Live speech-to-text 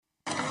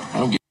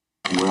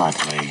role I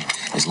play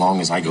as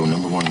long as I go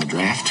number one in the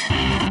draft.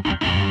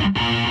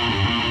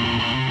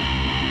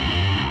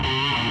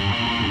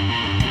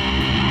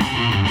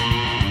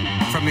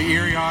 From the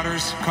Erie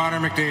Otters, Connor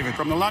McDavid.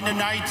 From the London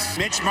Knights,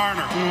 Mitch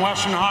Marner. From the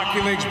Western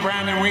Hockey League's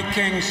Brandon Wheat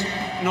Kings,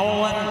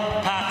 Nolan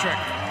Patrick.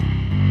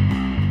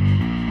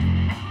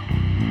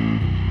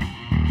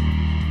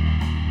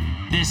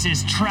 This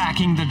is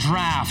Tracking the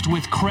Draft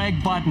with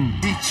Craig Button.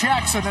 He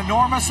checks an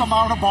enormous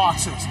amount of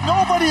boxes.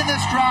 Nobody in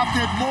this draft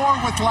did more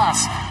with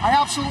less. I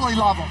absolutely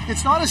love him.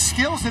 It's not his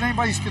skills that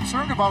anybody's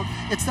concerned about.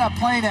 It's that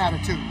playing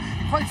attitude.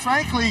 And quite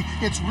frankly,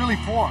 it's really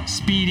poor.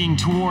 Speeding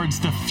towards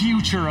the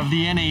future of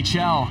the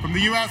NHL. From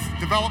the U.S.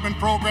 Development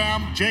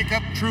Program,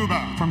 Jacob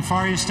Trouba. From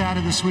Färjestad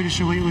of the Swedish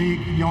Elite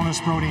League,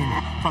 Jonas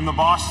Brodin. From the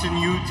Boston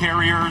U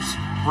Terriers,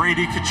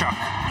 Brady Tkachuk.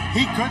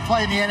 He could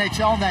play in the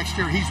NHL next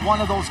year. He's one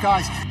of those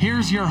guys.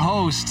 Here's your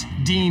host,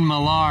 Dean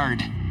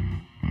Millard.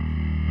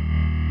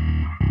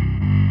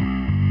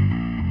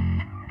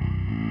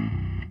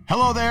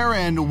 Hello there,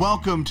 and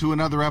welcome to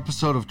another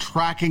episode of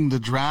Tracking the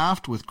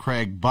Draft with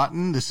Craig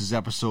Button. This is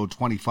episode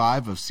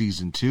 25 of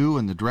Season 2,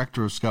 and the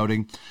Director of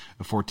Scouting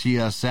for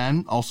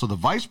TSN, also the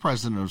Vice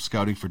President of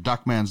Scouting for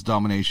Duckman's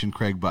Domination,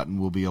 Craig Button,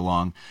 will be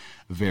along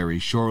very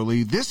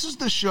shortly. This is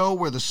the show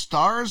where the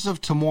stars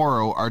of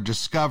tomorrow are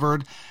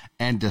discovered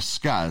and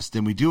discussed,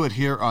 and we do it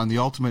here on the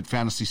Ultimate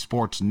Fantasy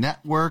Sports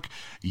Network.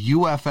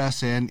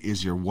 UFSN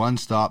is your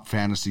one-stop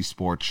fantasy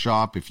sports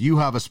shop. If you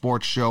have a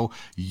sports show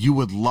you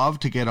would love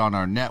to get on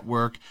our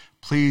network,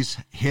 please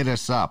hit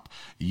us up,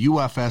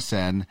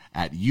 UFSN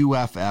at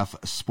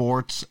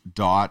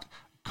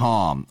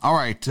uffsports.com. All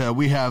right,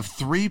 we have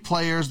three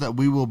players that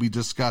we will be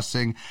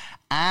discussing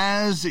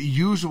as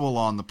usual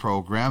on the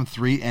program,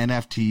 three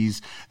NFTs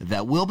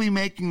that will be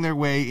making their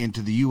way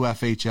into the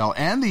UFHL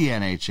and the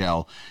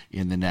NHL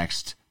in the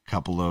next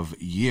couple of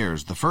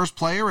years. The first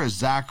player is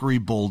Zachary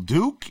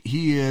Bolduc.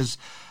 He is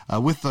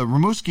with the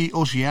Rimouski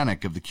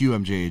Oceanic of the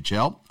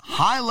QMJHL.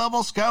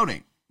 High-level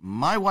scouting.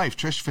 My wife,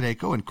 Trish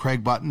Fedeko, and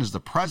Craig Button is the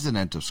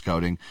president of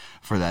scouting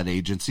for that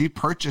agency,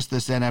 purchased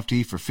this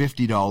NFT for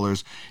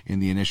 $50 in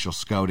the initial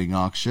scouting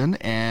auction,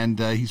 and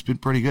he's been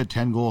pretty good.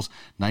 10 goals,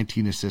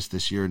 19 assists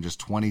this year in just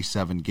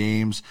 27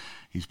 games.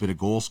 He's been a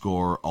goal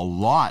scorer a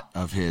lot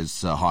of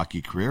his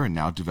hockey career and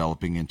now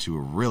developing into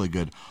a really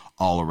good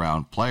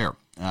all-around player.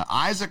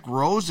 Isaac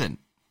Rosen.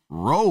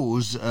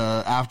 Rose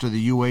after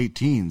the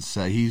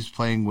U18s. He's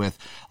playing with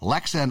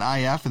Lexa and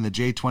IF in the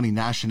J20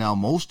 National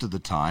most of the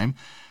time.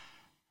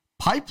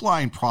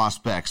 Pipeline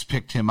Prospects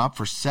picked him up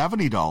for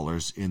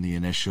 $70 in the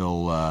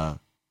initial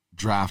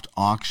draft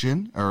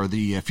auction, or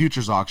the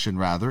futures auction,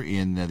 rather,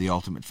 in the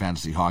Ultimate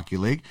Fantasy Hockey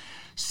League.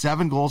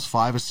 7 goals,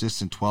 5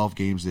 assists in 12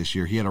 games this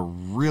year. He had a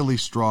really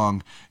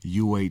strong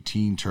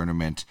U18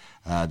 tournament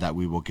that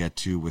we will get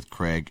to with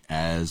Craig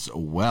as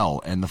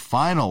well. And the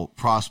final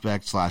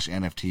prospect /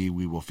 NFT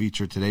we will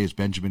feature today is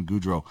Benjamin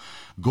Goudreau,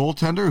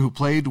 goaltender who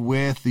played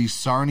with the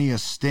Sarnia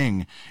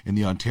Sting in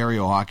the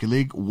Ontario Hockey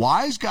League.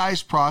 Wise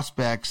Guys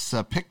Prospects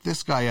picked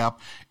this guy up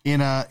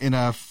in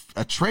a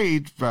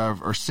trade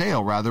or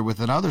sale rather with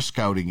another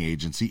scouting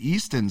agency.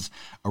 Easton's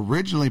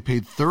originally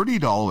paid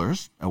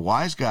 $30.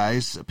 Wise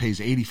Guys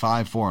pays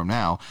 $85 for him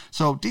now.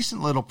 So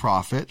decent little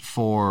profit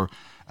for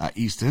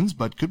Easton's,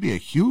 but could be a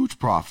huge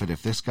profit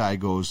if this guy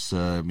goes, say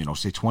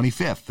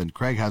 25th. And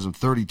Craig has him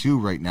 32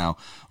 right now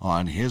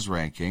on his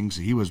rankings.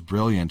 He was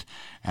brilliant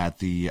at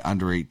the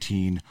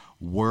Under-18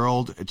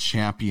 World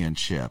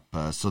Championship.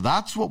 So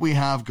that's what we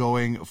have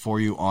going for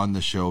you on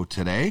the show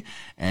today.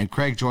 And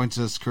Craig joins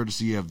us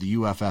courtesy of the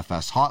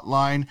UFFS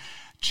hotline.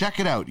 Check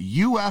it out,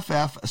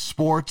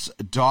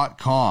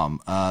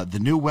 uffsports.com. The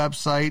new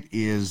website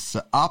is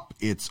up.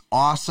 It's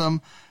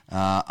awesome.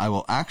 I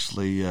will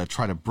actually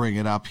try to bring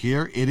it up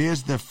here. It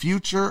is the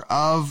future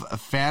of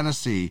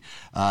fantasy.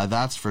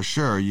 That's for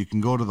sure. You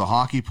can go to the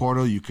hockey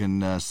portal. You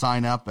can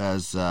sign up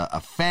as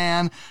a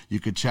fan.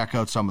 You could check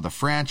out some of the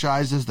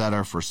franchises that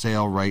are for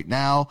sale right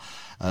now.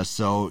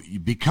 So you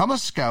become a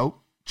scout,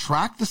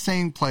 track the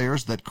same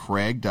players that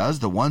Craig does,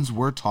 the ones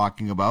we're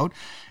talking about,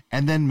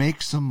 and then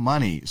make some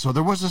money. So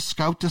there was a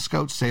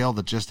scout-to-scout sale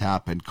that just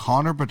happened.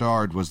 Connor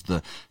Bedard was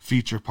the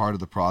feature part of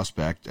the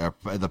prospect,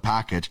 the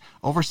package,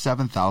 over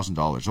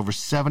 $7,000, over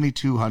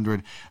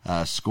 7,200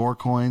 score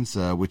coins,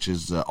 which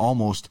is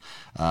almost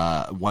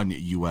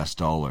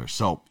 $1.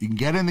 So you can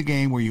get in the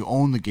game where you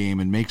own the game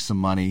and make some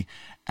money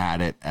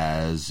at it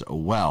as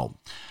well.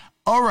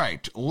 All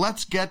right,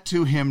 let's get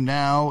to him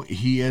now.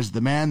 He is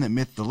the man that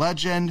myth the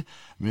legend,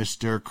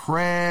 Mr.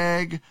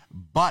 Craig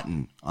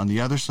Button, on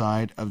the other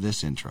side of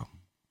this intro.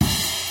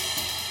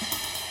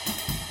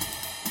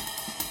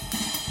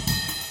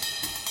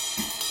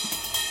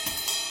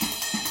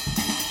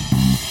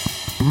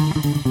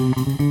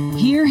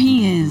 Here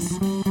he is,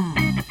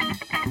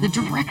 the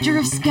Director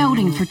of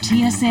Scouting for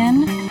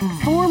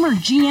TSN, former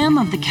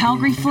GM of the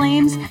Calgary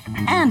Flames,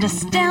 and a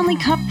Stanley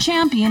Cup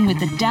champion with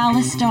the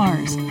Dallas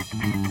Stars.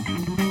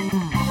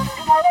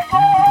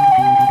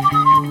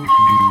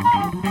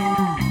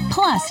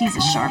 Plus, he's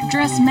a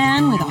sharp-dressed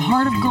man with a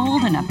heart of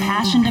gold and a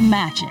passion to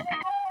match it.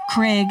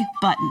 Craig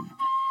Button.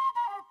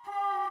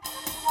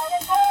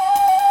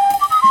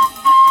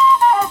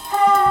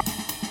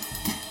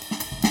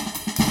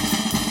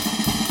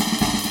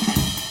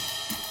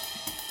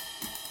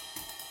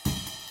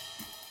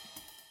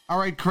 All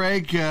right,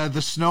 Craig, the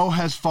snow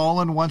has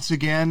fallen once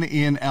again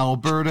in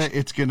Alberta.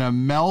 It's going to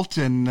melt.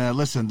 And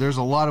listen, there's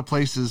a lot of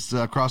places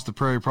across the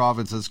Prairie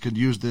provinces could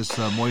use this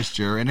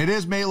moisture. And it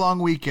is May long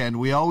weekend.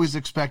 We always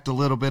expect a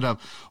little bit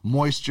of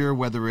moisture,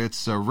 whether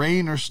it's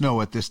rain or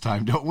snow at this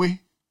time, don't we?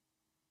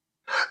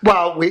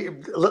 Well,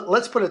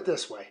 let's put it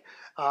this way.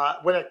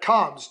 When it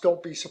comes,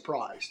 don't be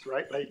surprised,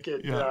 right? Like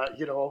it,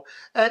 you know,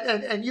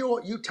 and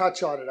you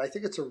touch on it. I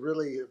think it's a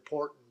really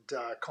important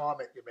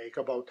comment you make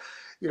about,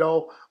 you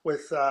know,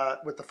 with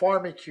the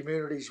farming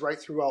communities right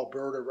through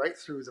Alberta, right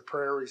through the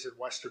prairies in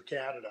Western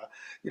Canada,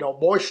 you know,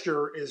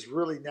 moisture is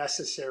really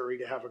necessary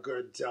to have a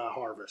good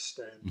harvest.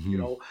 And you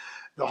know,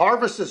 the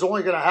harvest is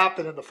only going to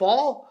happen in the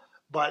fall.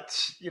 But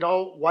you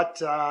know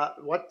what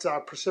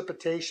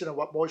precipitation and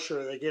what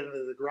moisture they get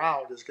into the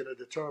ground is going to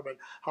determine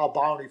how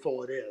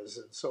bountiful it is.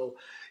 And so,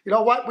 you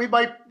know what, we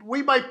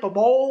might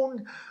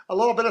bemoan a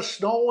little bit of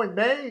snow in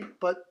May,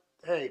 but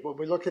hey, when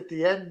we look at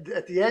the end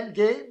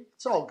game,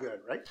 it's all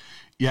good, right?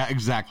 Yeah,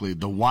 exactly.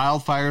 The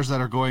wildfires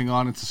that are going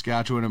on in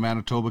Saskatchewan and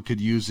Manitoba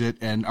could use it,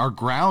 and our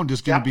ground is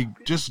going to be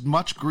just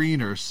much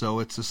greener, so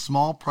it's a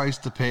small price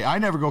to pay. I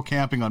never go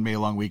camping on May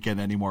long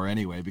weekend anymore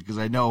anyway, because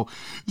I know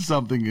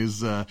something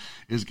is going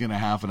to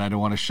happen. I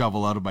don't want to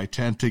shovel out of my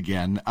tent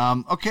again.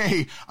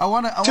 Okay,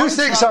 Two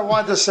things I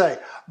wanted to say.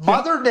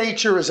 Mother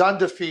Nature is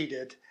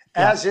undefeated,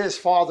 as is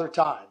Father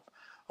Time.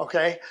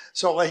 Okay,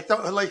 so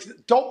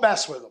don't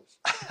mess with them.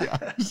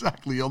 Yeah,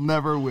 exactly. You'll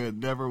never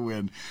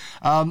win.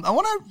 I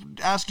want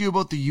to ask you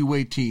about the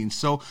U18.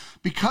 So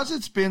because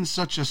it's been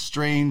such a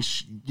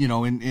strange, you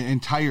know,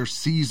 entire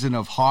season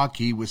of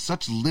hockey with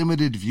such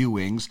limited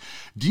viewings,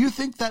 do you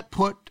think that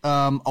put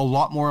a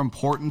lot more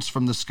importance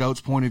from the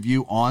scouts' point of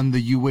view on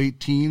the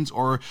U18s?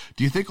 Or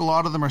do you think a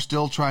lot of them are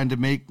still trying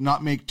to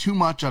not make too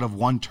much out of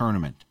one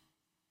tournament?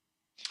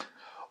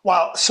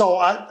 Well, so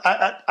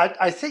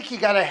I think you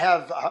got to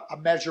have a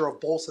measure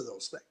of both of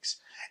those things.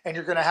 And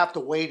you're going to have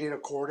to weight it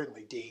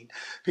accordingly, Dean,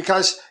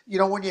 because you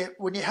know when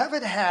you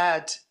haven't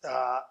had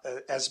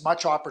as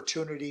much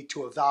opportunity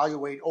to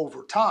evaluate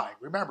over time.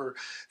 Remember,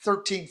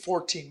 13,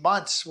 14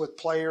 months with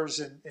players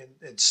in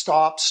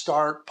stop,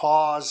 start,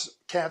 pause,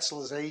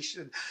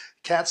 cancellation,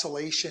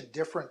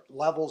 different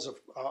levels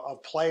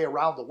of play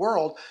around the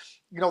world.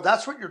 You know,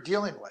 that's what you're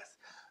dealing with.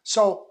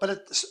 So,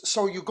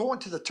 so you go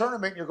into the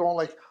tournament, and you're going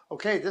like,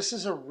 okay, this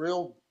is a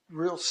real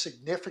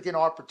significant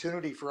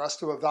opportunity for us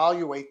to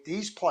evaluate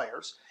these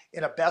players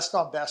in a best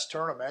on best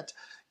tournament,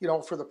 you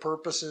know, for the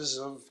purposes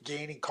of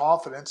gaining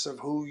confidence of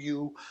who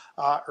you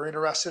are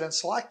interested in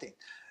selecting.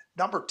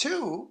 Number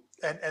two,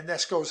 and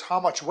this goes, how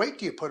much weight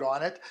do you put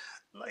on it?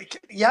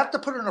 Like, you have to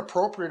put an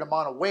appropriate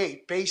amount of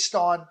weight based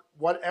on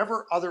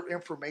whatever other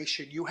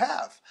information you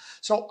have.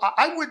 So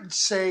I wouldn't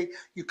say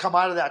you come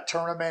out of that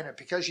tournament and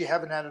because you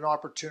haven't had an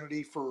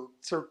opportunity for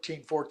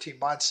 13, 14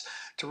 months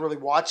to really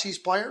watch these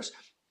players,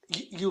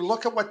 you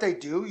look at what they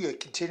do, you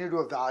continue to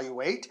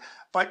evaluate,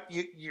 but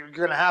you're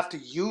going to have to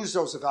use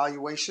those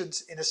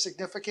evaluations in a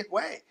significant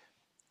way.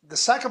 The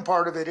second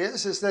part of it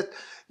is that,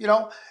 you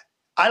know,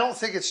 I don't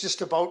think it's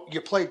just about you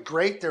played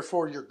great,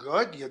 therefore you're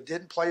good. You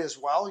didn't play as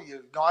well,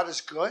 you're not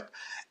as good.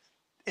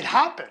 It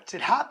happens.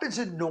 It happens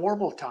in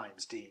normal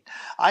times, Dean.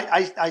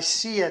 I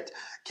see it.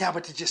 Yeah,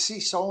 but did you see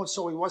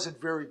so-and-so? He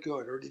wasn't very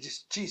good. Or did you,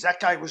 geez, that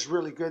guy was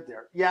really good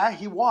there. Yeah,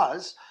 he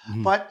was.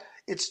 But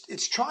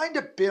it's trying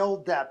to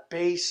build that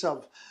base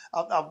of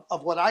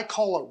what I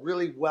call a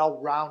really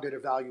well-rounded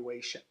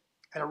evaluation.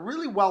 And a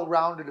really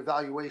well-rounded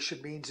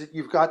evaluation means that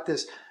you've got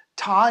this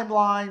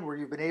timeline where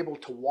you've been able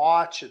to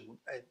watch and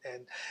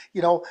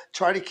you know,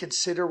 try to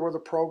consider where the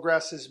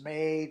progress is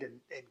made and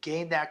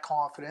gain that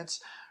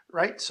confidence,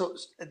 right? So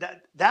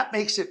that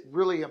makes it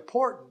really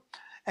important.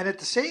 And at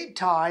the same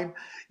time,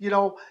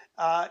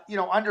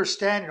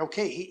 understanding,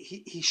 okay,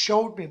 he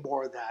showed me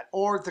more of that,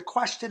 or the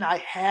question I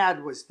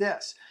had was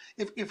this.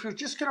 If you're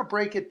just going to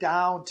break it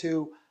down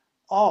to,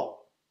 oh,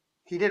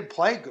 he didn't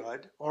play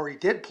good, or he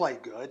did play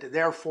good, and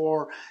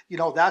therefore, you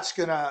know, that's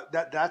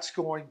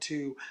going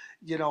to,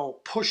 you know,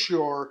 push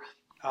your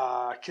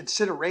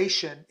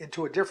consideration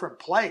into a different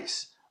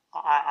place.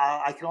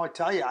 I can only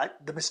tell you,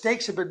 the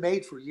mistakes have been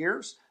made for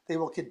years. They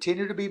will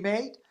continue to be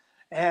made,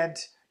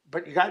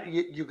 but you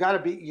got to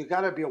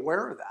be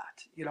aware of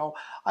that. You know,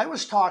 I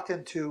was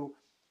talking to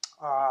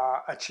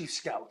a chief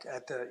scout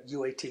at the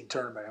U18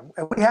 tournament,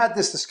 and we had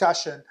this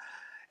discussion,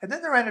 and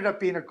then there ended up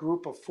being a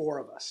group of 4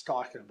 of us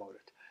talking about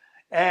it.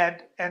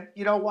 And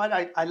you know what?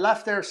 I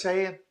left there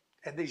saying,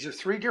 and these are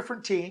 3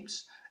 different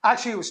teams.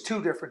 Actually, it was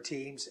 2 different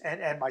teams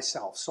and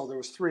myself. So there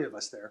was 3 of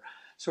us there.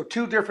 So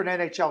 2 different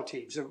NHL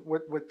teams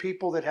with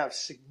people that have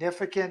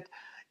significant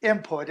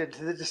input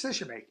into the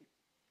decision making.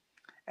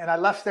 And I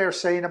left there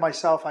saying to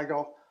myself, I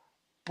go,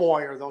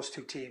 boy, are those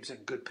 2 teams in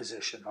good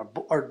position,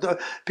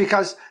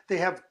 because they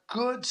have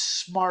good,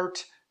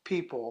 smart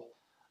people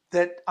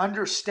that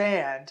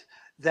understand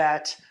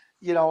that,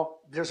 you know,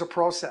 there's a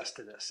process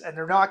to this, and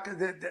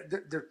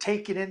they're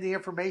taking in the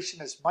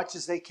information as much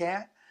as they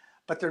can,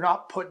 but they're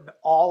not putting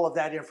all of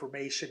that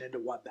information into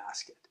one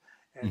basket.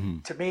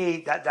 And to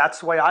me,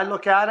 that's the way I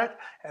look at it.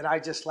 And I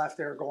just left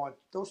there going,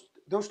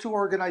 those two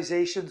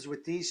organizations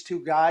with these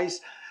two guys,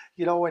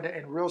 you know,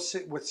 and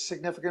with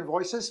significant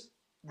voices,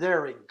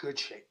 they're in good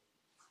shape.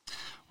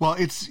 Well,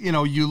 it's, you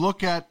know, you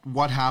look at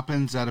what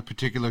happens at a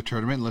particular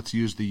tournament. Let's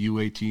use the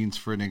U18s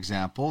for an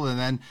example. And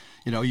then,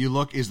 you know, you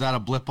look, is that a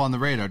blip on the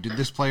radar? Did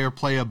this player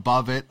play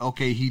above it?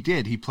 Okay, he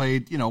did. He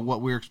played, you know,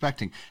 what we were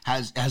expecting.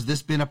 Has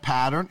this been a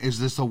pattern? Is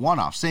this a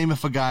one-off? Same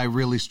if a guy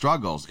really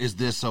struggles. Is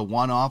this a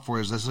one-off, or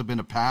has this been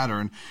a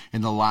pattern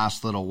in the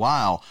last little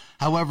while?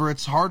 However,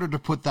 it's harder to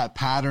put that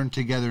pattern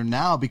together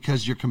now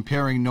because you're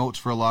comparing notes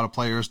for a lot of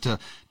players to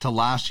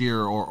last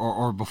year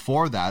or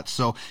before that.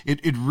 So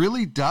it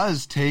really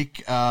does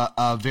take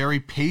a very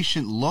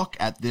patient look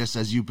at this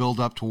as you build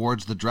up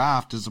towards the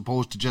draft, as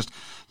opposed to just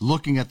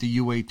looking at the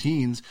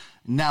U18s.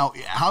 Now,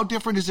 how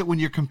different is it when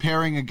you're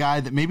comparing a guy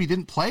that maybe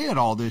didn't play at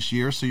all this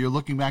year, so you're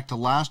looking back to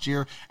last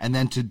year and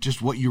then to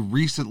just what you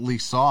recently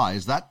saw?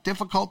 Is that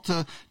difficult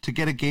to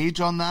get a gauge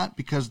on that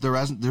because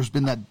there's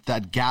been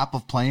that gap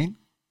of playing?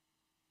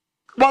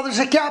 Well, there's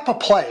a gap of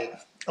playing,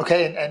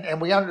 okay, and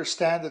we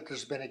understand that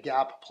there's been a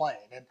gap of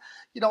playing. And,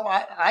 you know,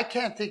 I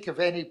can't think of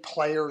any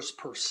players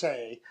per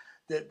se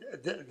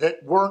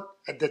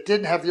that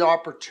didn't have the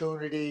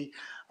opportunity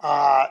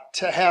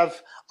to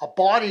have a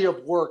body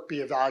of work be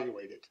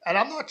evaluated. And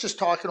I'm not just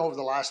talking over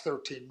the last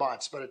 13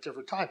 months, but at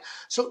different times.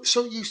 So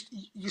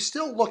you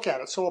still look at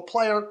it. So a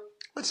player,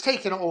 let's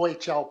take an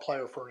OHL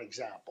player for an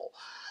example,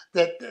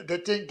 that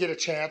didn't get a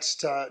chance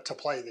to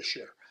play this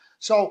year.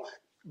 So,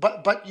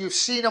 but you've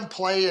seen him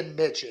play in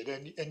midget,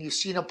 and you've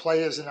seen him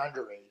play as an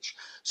underage.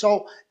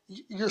 So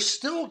you're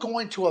still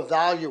going to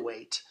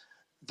evaluate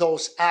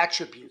those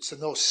attributes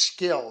and those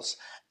skills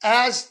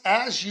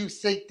as you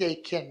think they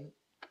can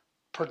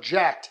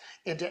project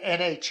into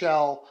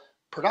NHL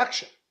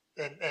production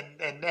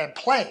and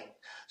playing.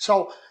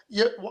 So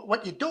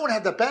what you don't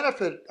have the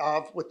benefit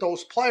of with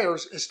those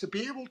players is to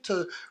be able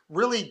to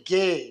really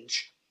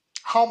gauge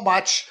how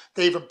much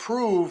they've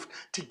improved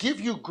to give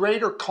you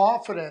greater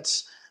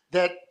confidence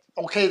that,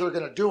 okay, they're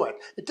going to do it.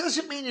 It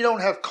doesn't mean you don't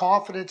have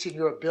confidence in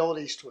your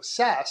abilities to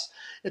assess.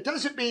 It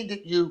doesn't mean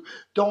that you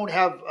don't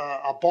have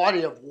a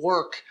body of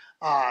work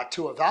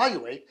to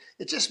evaluate.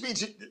 It just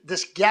means that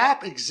this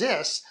gap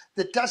exists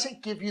that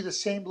doesn't give you the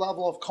same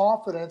level of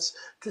confidence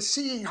to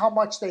see how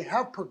much they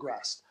have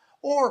progressed.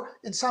 Or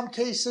in some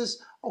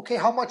cases, okay,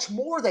 how much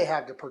more they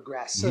have to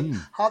progress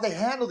and how they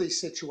handle these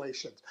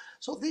situations.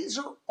 So these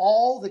are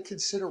all the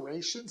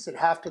considerations that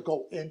have to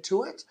go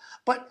into it.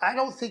 But I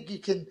don't think you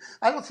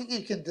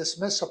can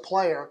dismiss a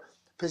player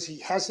because he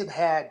hasn't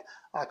had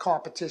a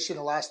competition in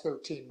the last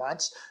 13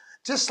 months.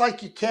 Just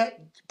like you can't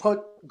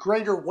put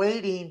greater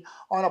weighting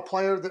on a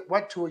player that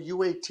went to a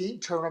U18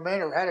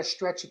 tournament or had a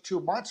stretch of 2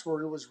 months where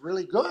he was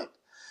really good.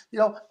 You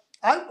know,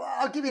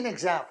 I'll give you an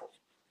example.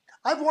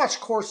 I've watched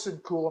Corson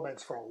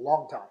Ceulemans for a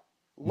long time.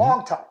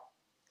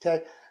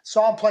 Okay,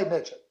 saw him play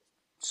midget,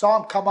 saw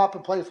him come up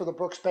and play for the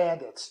Brooks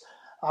Bandits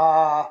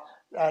as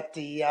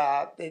they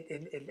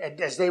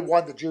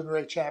won the Junior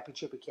A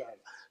Championship in Canada.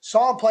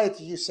 Saw him play at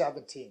the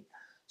U17.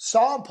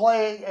 Saw him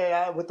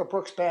play with the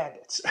Brooks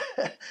Bandits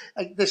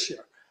this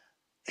year.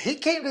 He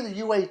came to the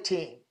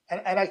U18,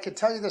 and I can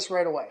tell you this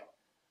right away.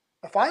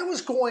 If I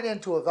was going in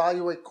to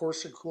evaluate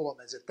Corson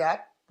Ceulemans at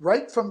that,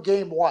 right from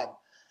game one,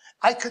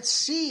 I could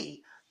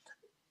see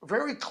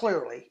very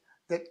clearly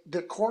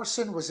that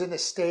Corson was in a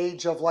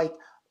stage of like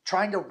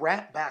trying to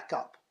ramp back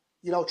up,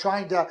 you know,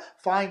 trying to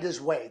find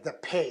his way, the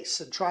pace,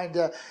 and trying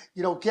to,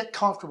 you know, get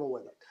comfortable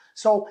with it.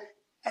 So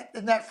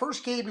in that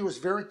first game, he was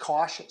very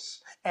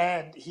cautious,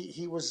 and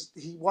he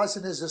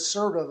wasn't as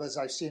assertive as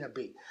I've seen him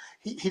be.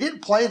 He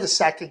didn't play the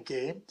second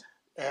game.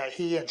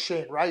 He and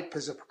Shane Wright,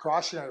 because of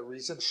precautionary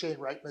reasons, Shane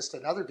Wright missed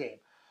another game.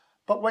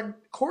 But when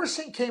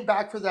Corson came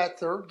back for that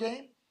third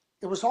game,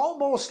 it was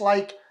almost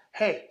like,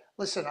 hey,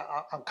 listen,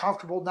 I'm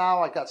comfortable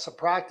now. I got some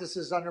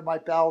practices under my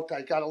belt.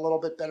 I got a little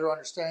bit better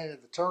understanding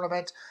of the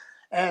tournament.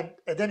 And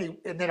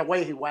then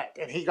away he went,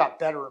 and he got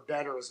better and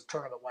better as the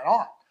tournament went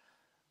on.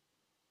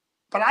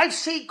 But I've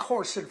seen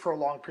Corson for a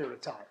long period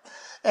of time.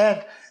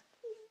 And,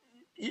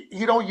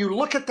 you know, you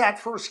look at that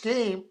first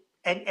game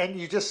and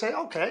you just say,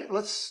 okay,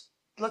 let's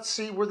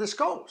see where this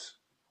goes.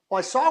 Well,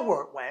 I saw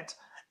where it went.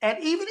 And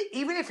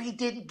even if he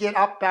didn't get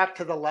up back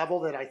to the level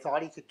that I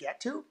thought he could get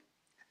to,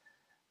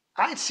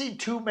 I'd seen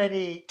too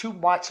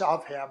much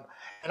of him,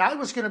 and I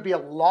was going to be a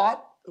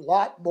lot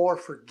more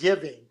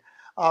forgiving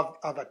of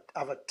a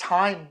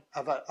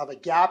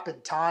gap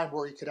in time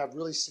where he could have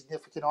really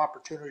significant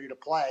opportunity to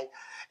play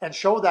and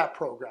show that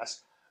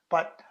progress.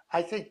 But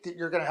I think that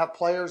you're going to have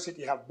players that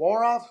you have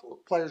more of,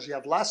 players you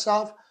have less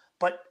of,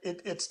 but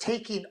it's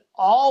taking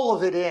all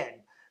of it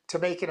in to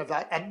make an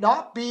event and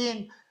not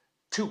being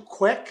too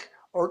quick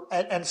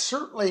and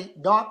certainly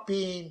not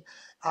being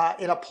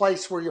in a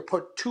place where you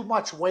put too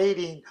much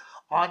weighting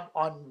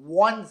on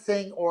one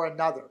thing or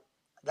another.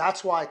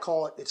 That's why I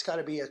call it, it's got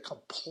to be a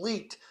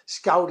complete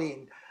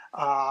scouting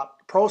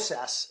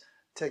process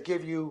to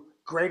give you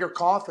greater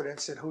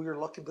confidence in who you're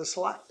looking to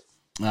select.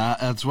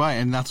 That's right,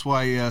 and that's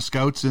why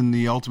scouts in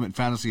the Ultimate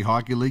Fantasy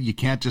Hockey League, you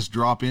can't just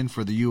drop in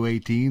for the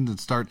U18s and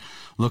start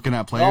looking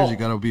at players. You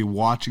got to be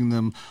watching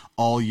them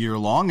all year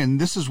long. And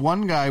this is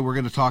one guy we're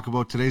going to talk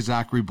about today,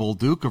 Zachary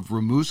Bolduc of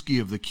Rimouski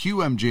of the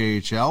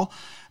QMJHL.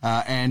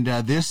 And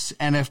this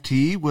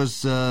NFT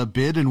was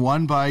bid and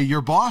won by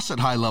your boss at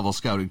High Level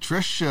Scouting.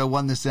 Trish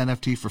won this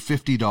NFT for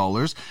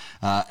 $50.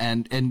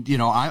 And you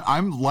know,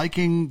 I'm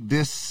liking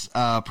this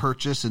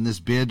purchase and this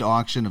bid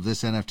auction of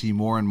this NFT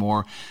more and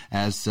more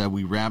as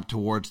we ramp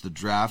towards the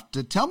draft.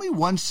 Tell me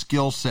one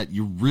skill set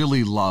you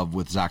really love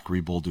with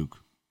Zachary Bolduc.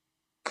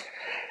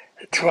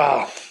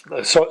 Wow.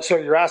 So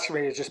you're asking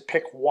me to just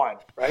pick one,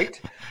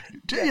 right?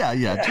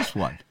 Yeah, just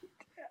one.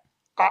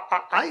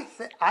 I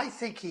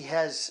think he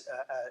has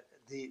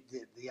the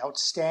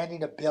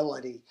outstanding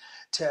ability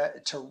to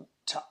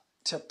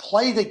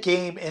play the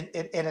game in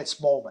its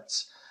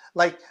moments.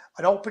 Like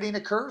an opening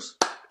occurs,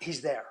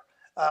 he's there.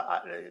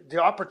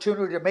 The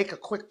opportunity to make a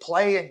quick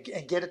play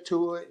and get it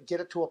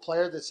to a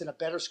player that's in a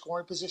better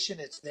scoring position,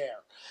 it's there.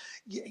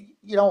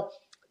 You know,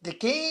 the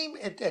game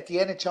at the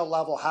NHL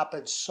level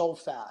happens so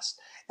fast,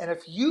 and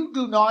if you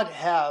do not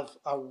have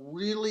a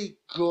really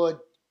good,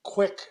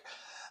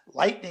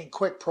 lightning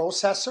quick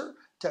processor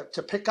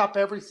to pick up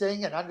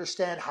everything and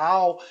understand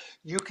how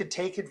you can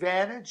take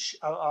advantage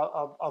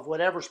of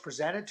whatever's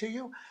presented to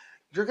you,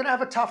 you're going to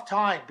have a tough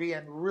time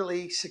being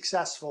really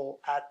successful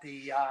at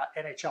the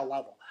NHL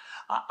level.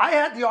 I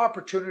had the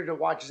opportunity to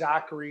watch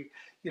Zachary,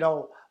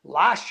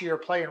 last year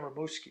play in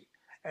Rimouski.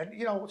 And,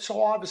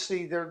 so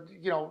obviously there,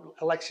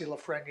 Alexis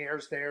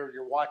Lafreniere's there.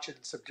 You're watching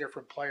some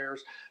different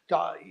players.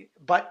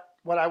 But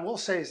what I will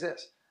say is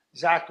this.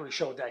 Zachary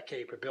showed that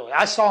capability.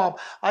 I saw him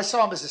as a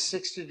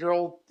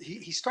 16-year-old.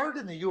 He started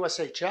in the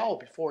USHL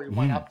before he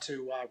went up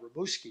to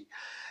Rimouski.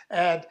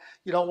 And,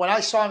 when I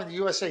saw him in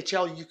the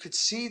USHL, you could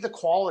see the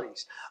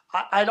qualities.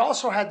 I'd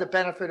also had the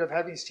benefit of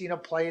having seen him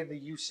play in the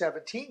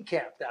U17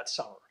 camp that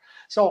summer.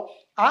 So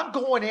I'm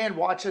going in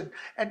watching,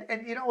 and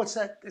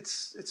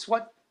it's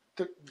what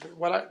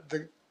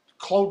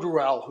Claude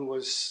Ruel, who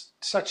was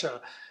such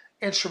a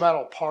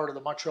instrumental part of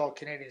the Montreal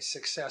Canadiens'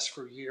 success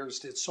for years,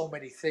 did so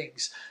many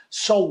things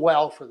so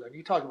well for them.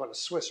 You talk about a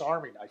Swiss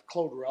Army knife,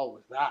 Claude Ruel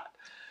was that.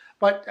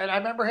 And I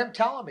remember him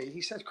telling me,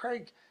 he said,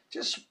 Craig,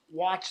 just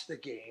watch the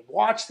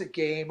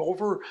game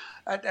over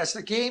as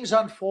the games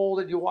unfold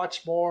and you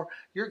watch more,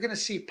 you're going to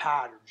see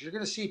patterns. You're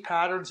going to see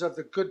patterns of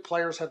the good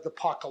players have the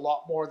puck a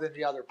lot more than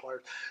the other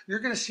players.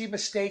 You're going to see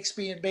mistakes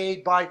being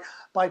made by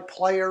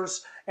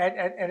players, and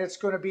it's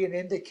going to be an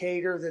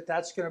indicator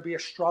that's going to be a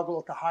struggle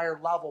at the higher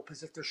level,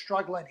 because if they're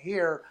struggling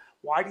here,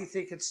 why do you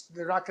think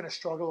they're not going to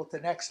struggle at the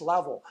next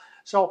level?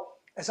 So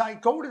as I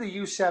go to the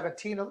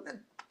U17,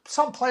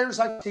 some players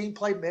I've seen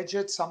play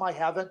midget, some I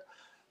haven't.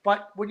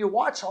 But when you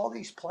watch all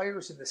these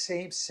players in the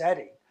same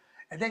setting,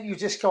 and then you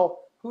just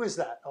go, who is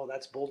that? Oh,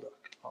 that's Bolduc.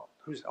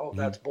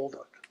 That's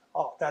Bolduc.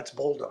 Oh, that's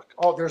Bolduc.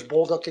 Oh, there's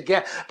Bolduc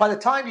again. By the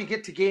time you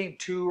get to game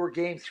 2 or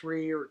game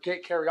 3 or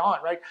carry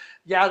on, right?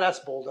 Yeah, that's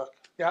Bolduc.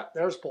 Yeah,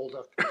 there's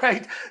Bolduc,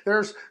 right?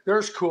 There's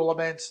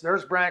Ceulemans,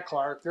 there's Brandt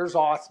Clarke, there's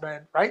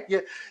Othman, right?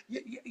 You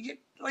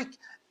like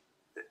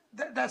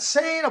that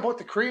saying about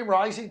the cream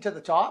rising to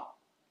the top?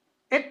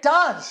 It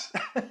does.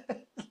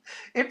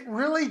 It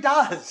really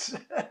does.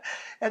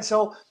 And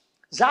so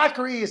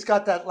Zachary has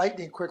got that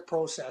lightning quick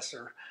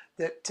processor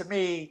that, to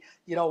me,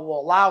 will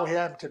allow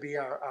him to be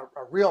a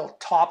real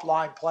top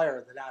line player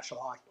in the National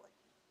Hockey League.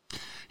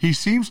 He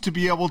seems to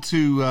be able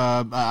to,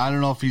 I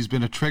don't know if he's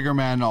been a trigger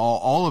man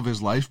all of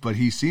his life, but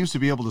he seems to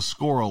be able to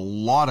score a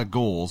lot of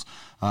goals.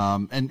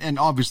 And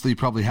obviously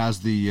probably has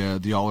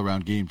the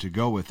all-around game to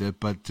go with it,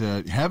 but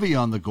heavy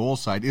on the goal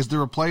side. Is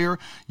there a player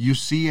you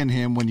see in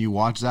him when you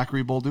watch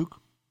Zachary Bolduc?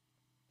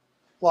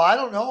 Well, I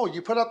don't know.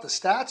 You put up the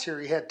stats here.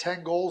 He had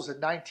 10 goals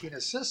and 19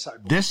 assists, I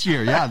believe. This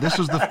year, yeah. This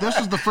was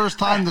the first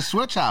time the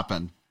switch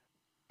happened.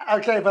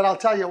 Okay, but I'll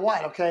tell you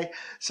what, okay?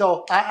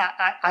 So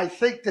I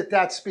think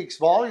that speaks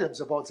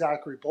volumes about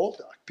Zachary Bolduc,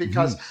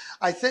 because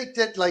I think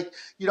that,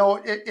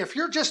 if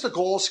you're just a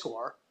goal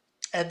scorer,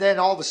 and then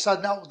all of a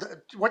sudden, now,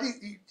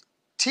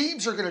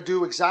 teams are going to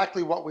do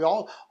exactly what we're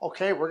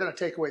going to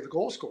take away the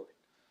goal scoring.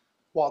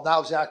 Well,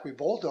 now Zachary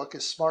Bolduc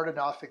is smart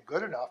enough and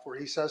good enough where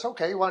he says,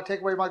 okay, you want to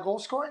take away my goal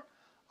scoring?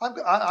 I'm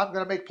going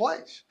to make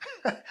plays.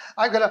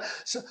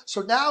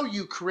 So now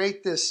you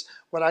create this,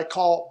 what I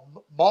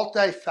call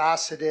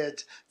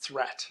multifaceted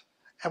threat.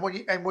 And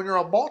when you're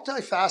a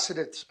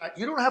multifaceted threat,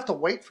 you don't have to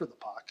wait for the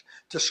puck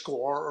to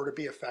score or to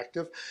be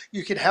effective.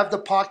 You can have the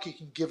puck, you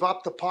can give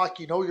up the puck,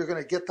 you're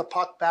going to get the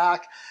puck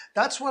back.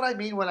 That's what I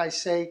mean when I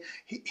say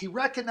he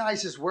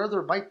recognizes where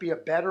there might be a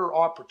better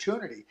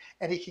opportunity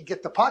and he can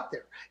get the puck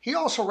there. He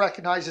also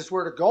recognizes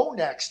where to go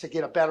next to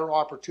get a better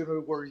opportunity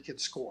where he can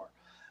score.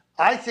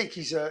 I think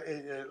he's a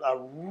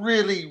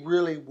really,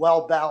 really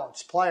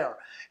well-balanced player.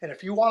 And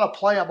if you want to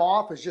play him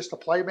off as just a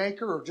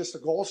playmaker or just a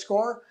goal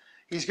scorer,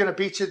 he's going to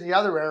beat you in the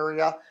other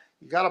area.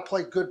 You got to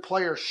play good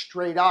players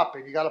straight up,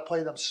 and you got to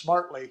play them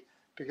smartly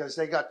because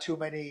they got too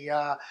many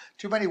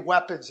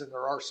weapons in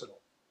their arsenal.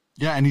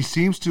 Yeah, and he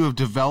seems to have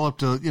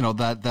developed,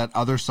 that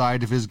other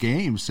side of his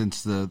game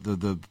since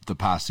the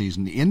past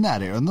season in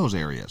those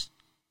areas.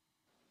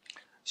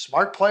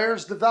 Smart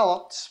players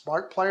develop.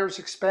 Smart players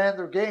expand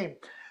their game.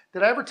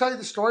 Did I ever tell you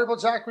the story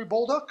about Zachary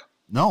Bolduc?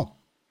 No.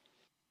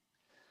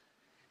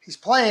 He's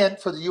playing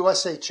for the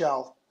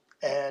USHL,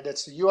 and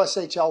it's the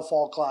USHL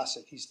Fall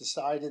Classic. He's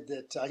decided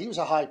that he was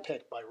a high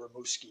pick by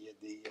Rimouski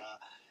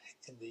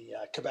in the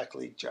Quebec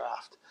League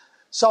draft.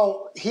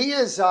 So he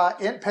is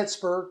in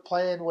Pittsburgh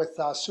playing with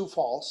Sioux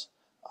Falls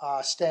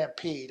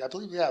Stampede. I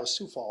believe, it was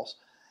Sioux Falls.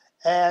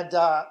 And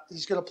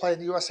he's going to play in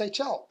the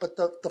USHL. But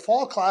the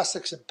Fall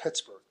Classic's in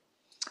Pittsburgh.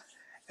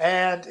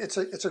 And it's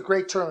a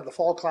great tournament. The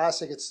Fall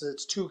Classic,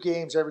 it's 2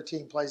 games every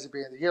team plays at the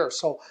beginning of the year.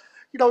 So,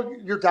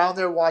 you're down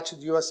there watching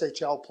the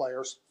USHL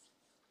players.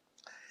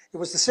 It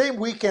was the same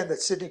weekend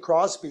that Sidney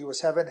Crosby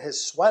was having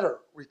his sweater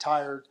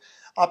retired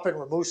up in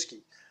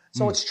Rimouski.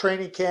 So it's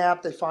training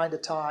camp. They find a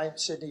time.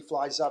 Sidney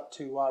flies up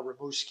to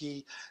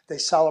Rimouski. They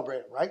celebrate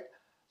him, right?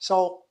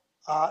 So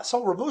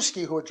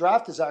Rimouski, who had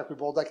drafted Zachary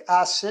Bolduc,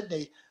 asked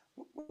Sidney,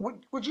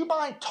 would you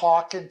mind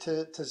talking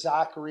to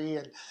Zachary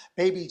and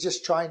maybe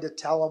just trying to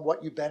tell him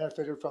what you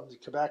benefited from the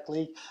Quebec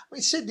League? I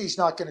mean, Sidney's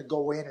not going to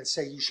go in and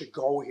say you should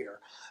go here.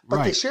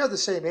 But They share the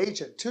same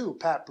agent too,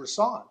 Pat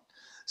Brisson.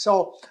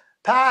 So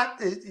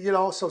Pat,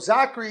 so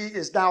Zachary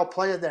is now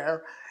playing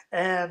there,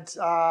 and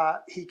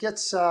he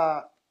gets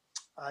a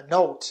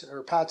note,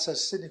 or Pat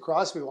says, Sidney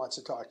Crosby wants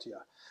to talk to you.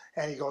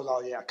 And he goes,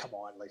 oh, yeah, come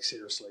on, like,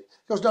 seriously.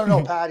 He goes,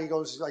 no, Pat. He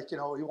goes, he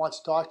wants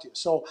to talk to you.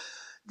 So,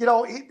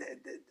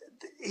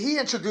 he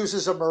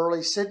introduces him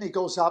early. Sidney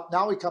goes up.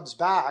 Now he comes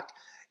back.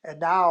 And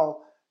now,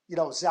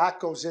 Zach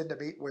goes in to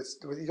meet with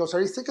he goes,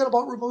 are you thinking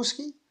about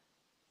Rimouski?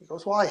 He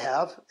goes, well, I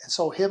have. And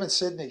so him and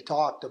Sidney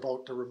talked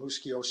about the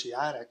Rimouski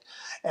Oceanic.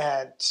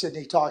 And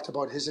Sidney talked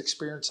about his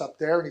experience up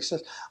there. And he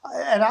says,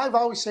 and I've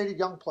always said to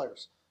young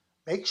players,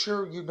 make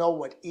sure you know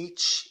what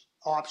each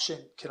option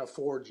can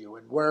afford you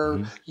and where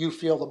you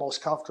feel the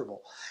most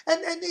comfortable.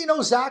 And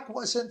Zach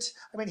wasn't,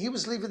 he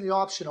was leaving the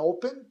option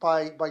open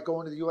by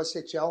going to the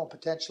USHL and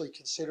potentially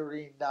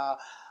considering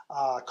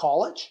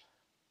college.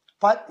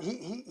 But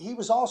he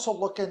was also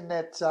looking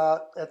at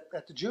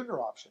the junior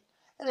option.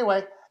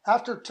 Anyway,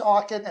 after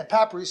talking, and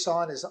Pat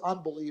Brisson is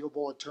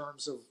unbelievable in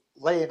terms of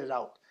laying it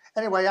out.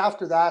 Anyway,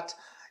 after that,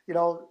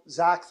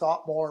 Zach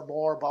thought more and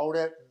more about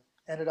it,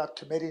 ended up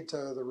committing to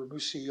the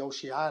Rimouski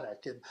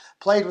Oceanic and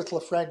played with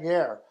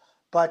Lafreniere.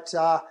 But,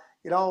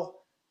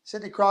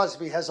 Sidney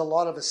Crosby has a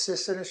lot of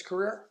assists in his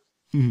career.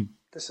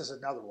 This is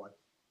another one.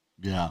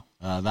 Yeah,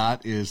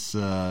 that is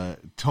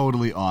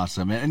totally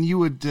awesome. And you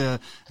would,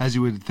 as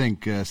you would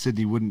think,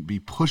 Sidney wouldn't be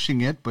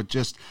pushing it, but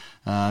just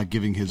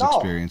giving his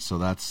experience. So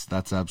that's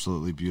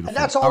absolutely beautiful. And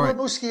that's all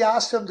Rimouski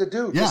asked him to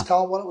do. Just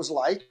tell him what it was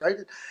like, right?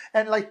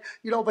 And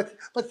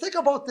but think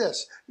about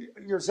this.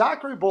 You're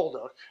Zachary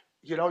Bolduc.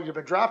 You've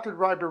been drafted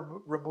by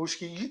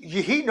Rimouski.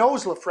 He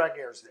knows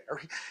Lafreniere's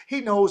there. He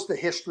knows the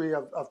history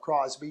of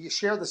Crosby. You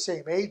share the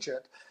same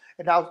agent.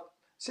 And now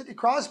Sidney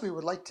Crosby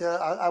would like to,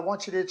 I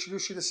want you to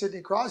introduce you to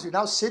Sidney Crosby.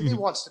 Now Sidney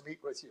wants to meet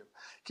with you.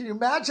 Can you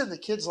imagine the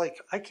kid's like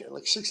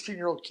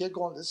 16-year-old kid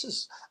going, this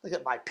is,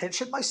 am I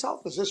pinching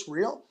myself? Is this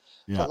real?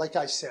 Yeah. But like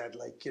I said,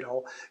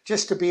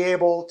 just to be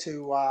able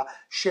to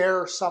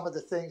share some of the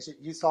things that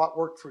you thought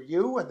worked for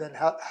you and then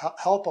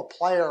help a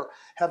player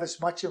have as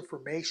much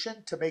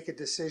information to make a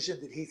decision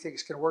that he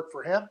thinks can work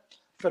for him,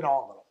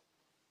 phenomenal.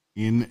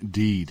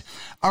 Indeed.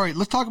 All right,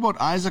 let's talk about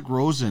Isaac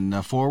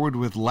Rosen, forward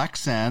with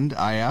Lexand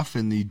IF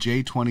in the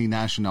J20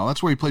 National.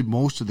 That's where he played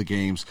most of the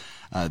games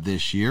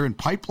this year. And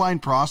Pipeline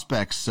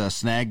Prospects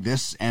snagged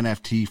this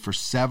NFT for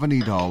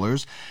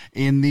 $70.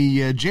 In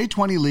the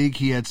J20 League,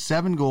 he had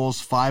 7 goals,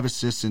 5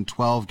 assists in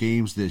 12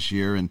 games this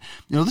year. And,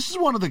 this is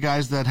one of the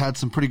guys that had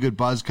some pretty good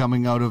buzz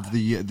coming out of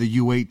the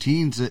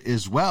U18s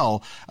as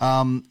well.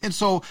 And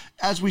so,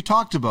 as we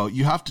talked about,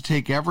 you have to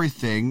take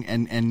everything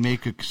and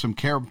make some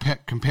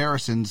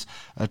comparisons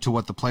to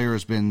what the player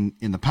has been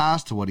in the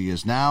past to what he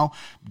is now.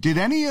 Did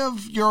any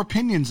of your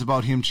opinions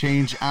about him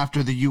change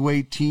after the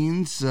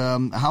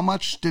U18s? How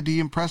much did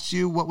he impress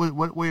you?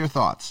 What were your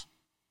thoughts?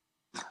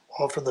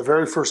 Well, from the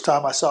very first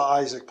time I saw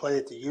Isaac play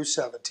at the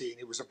U17,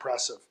 he was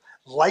impressive.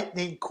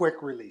 Lightning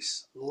quick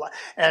release.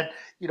 And,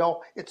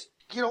 it's,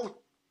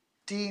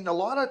 Dean, a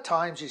lot of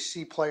times you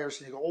see players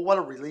and you go, oh, what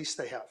a release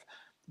they have.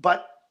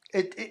 But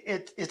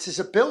it's his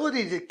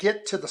ability to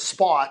get to the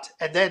spot,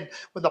 and then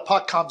when the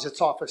puck comes,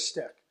 it's off his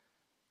stick.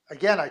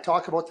 Again, I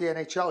talk about the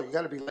NHL. You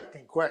got to be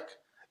lightning quick.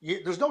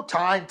 There's no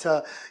time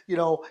to,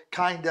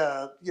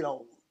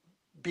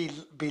 be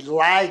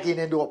lagging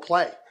into a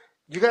play.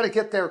 You got to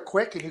get there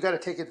quick, and you got to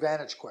take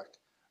advantage quick.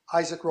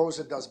 Isaac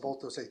Rosen does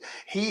both those things.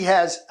 He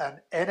has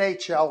an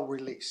NHL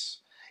release.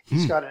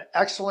 He's got an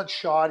excellent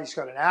shot. He's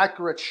got an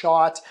accurate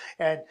shot.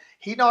 And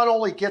he not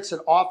only gets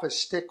it off his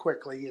stick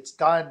quickly, it's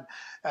done.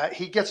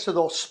 He gets to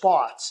those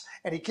spots.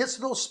 And he gets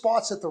to those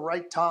spots at the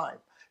right time.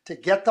 to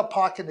get the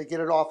puck and to get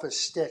it off his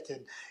stick.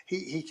 And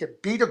he can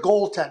beat a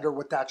goaltender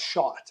with that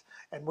shot.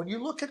 And when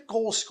you look at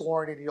goal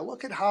scoring and you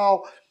look at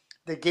how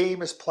the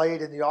game is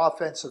played in the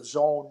offensive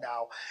zone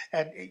now,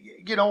 and,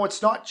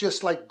 it's not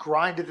just like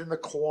grind it in the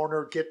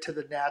corner, get to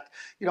the net,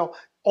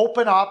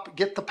 open up,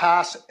 get the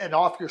pass and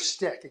off your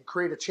stick and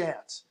create a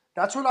chance.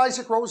 That's what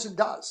Isaac Rosen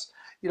does.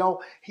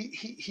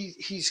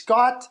 He's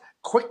got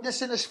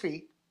quickness in his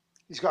feet.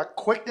 He's got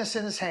quickness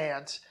in his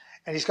hands,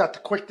 and he's got the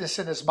quickness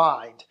in his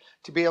mind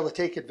to be able to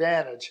take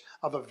advantage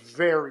of a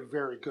very,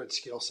 very good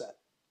skill set.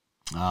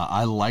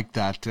 I like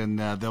that, and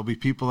there'll be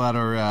people that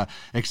are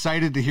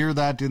excited to hear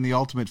that in the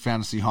Ultimate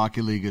Fantasy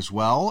Hockey League as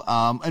well.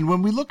 And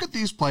when we look at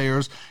these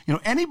players,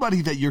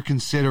 anybody that you're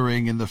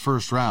considering in the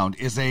first round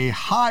is a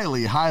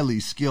highly, highly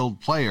skilled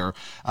player.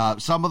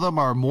 Some of them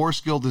are more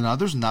skilled than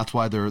others, and that's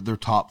why they're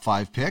top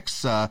 5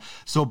 picks.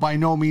 So by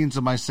no means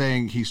am I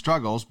saying he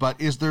struggles,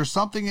 but is there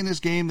something in his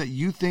game that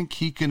you think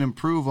he can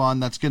improve on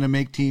that's going to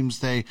make teams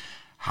say,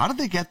 how did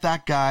they get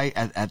that guy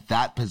at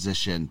that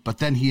position? But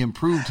then he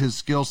improved his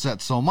skill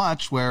set so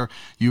much where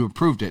you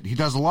improved it. He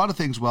does a lot of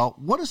things well.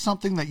 What is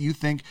something that you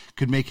think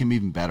could make him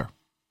even better?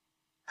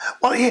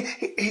 Well,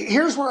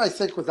 here's what I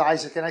think with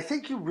Isaac, and I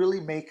think you really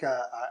make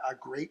a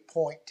great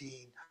point,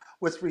 Dean,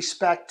 with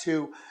respect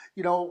to,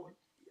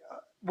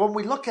 when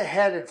we look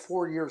ahead in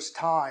 4 years'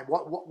 time,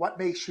 what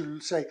makes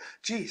you say,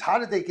 geez, how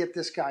did they get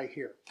this guy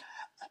here?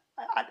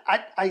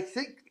 I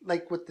think,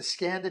 like with the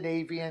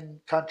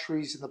Scandinavian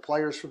countries and the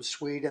players from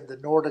Sweden, the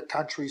Nordic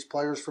countries,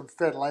 players from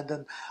Finland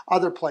and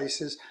other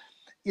places,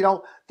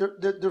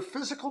 their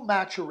physical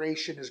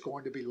maturation is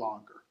going to be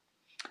longer.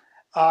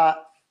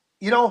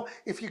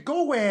 If you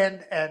go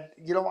in and,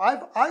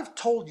 I've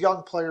told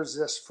young players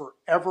this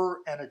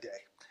forever and a day.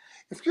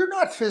 If you're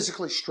not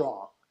physically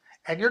strong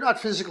and you're not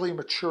physically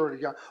mature,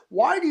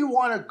 why do you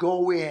want to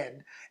go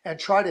in and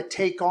try to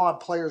take on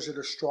players that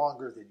are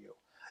stronger than you?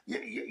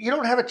 You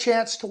don't have a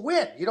chance to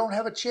win. You don't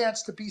have a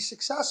chance to be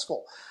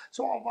successful.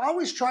 So I've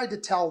always tried to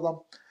tell them,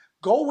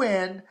 go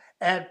in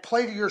and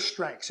play to your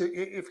strengths.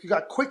 If you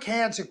got quick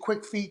hands and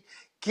quick feet,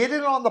 get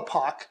in on the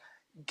puck.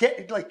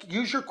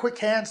 Use your quick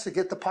hands to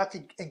get the puck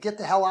and get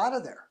the hell out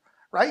of there,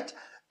 right?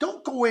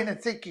 Don't go in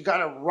and think you got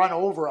to run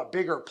over a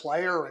bigger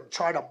player and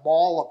try to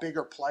maul a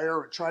bigger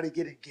player and try to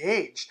get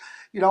engaged.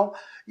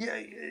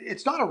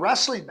 It's not a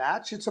wrestling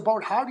match. It's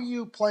about how do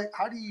you play,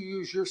 how do you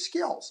use your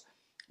skills.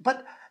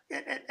 But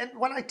and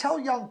what I tell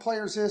young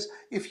players is,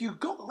 if you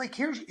go,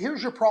 here's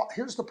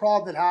the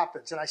problem that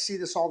happens, and I see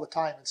this all the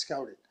time in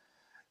scouting.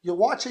 You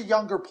watch a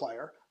younger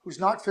player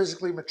who's not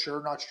physically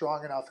mature, not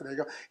strong enough, and they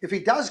go, if he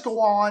does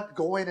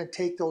go in and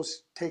take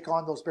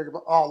on those bigger,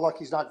 oh look,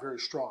 he's not very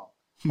strong.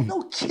 Well,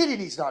 no kidding,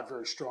 he's not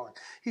very strong.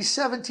 He's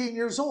 17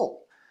 years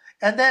old.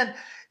 And then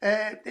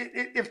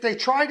if they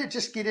try to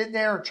just get in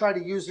there and try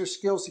to use their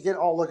skills to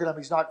oh, look at him,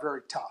 he's not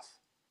very tough.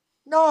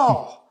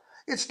 No.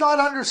 It's not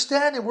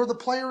understanding where the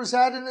player is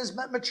at in his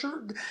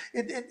mature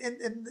in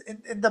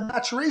the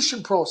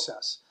maturation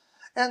process.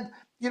 And,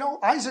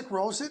 Isaac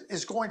Rosen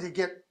is going to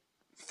get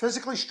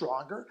physically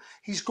stronger.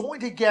 He's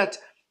going to get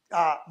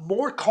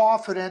more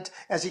confident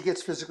as he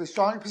gets physically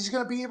stronger because he's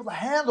going to be able to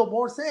handle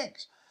more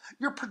things.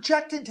 You're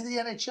projecting to the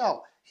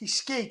NHL. He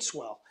skates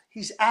well.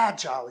 He's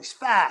agile. He's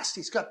fast.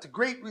 He's got the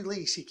great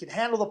release. He can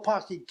handle the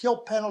puck. He can kill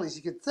penalties.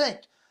 He can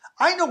think.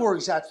 I know where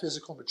he's at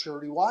physical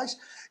maturity-wise.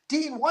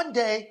 Dean, one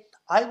day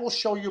I will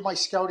show you my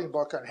scouting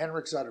book on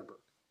Henrik Zetterberg.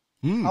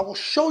 I will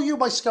show you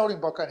my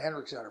scouting book on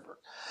Henrik Zetterberg.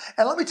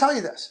 And let me tell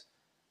you this.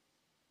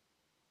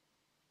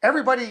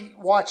 Everybody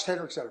watched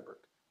Henrik Zetterberg.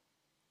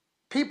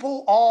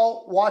 People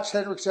all watched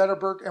Henrik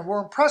Zetterberg and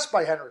were impressed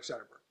by Henrik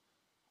Zetterberg.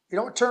 You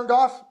know what turned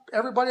off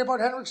everybody about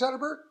Henrik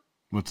Zetterberg?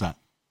 What's that?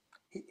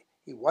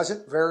 He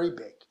wasn't very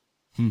big.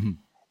 And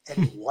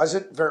he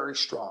wasn't very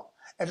strong.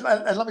 And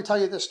let me tell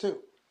you this too.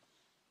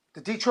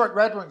 The Detroit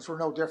Red Wings were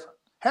no different.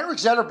 Henrik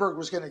Zetterberg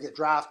was going to get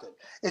drafted.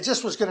 It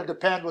just was going to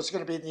depend what's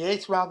going to be in the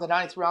 8th round, the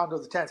 9th round, or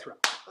the 10th round.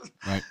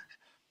 Right.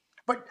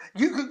 But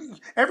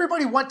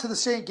everybody went to the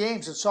same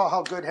games and saw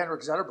how good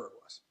Henrik Zetterberg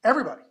was.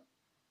 Everybody.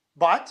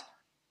 But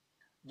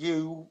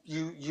you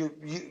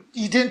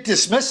didn't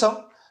dismiss him.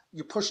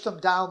 You pushed him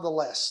down the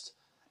list,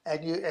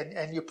 and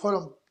you put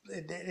him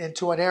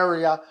into an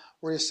area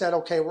where you said,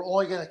 okay, we're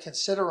only going to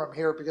consider him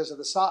here because of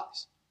the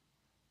size.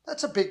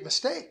 That's a big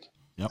mistake.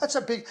 Yep. That's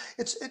a big.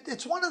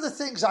 It's one of the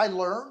things I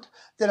learned,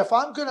 that if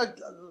I'm going to,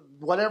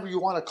 whatever you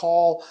want to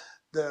call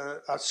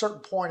a certain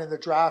point in the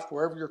draft,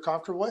 wherever you're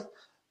comfortable with,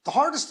 the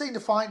hardest thing to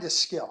find is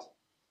skill.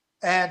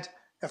 And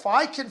if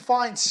I can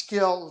find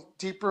skill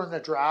deeper in the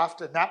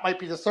draft, and that might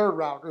be the 3rd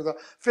round or the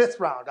 5th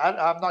round,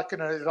 I'm not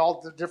going to, it's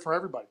all different for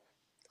everybody.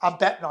 I'm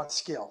betting on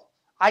skill.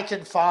 I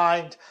can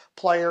find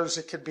players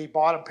that can be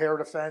bottom pair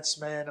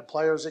defensemen and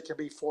players that can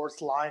be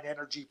 4th line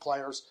energy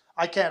players.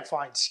 I can't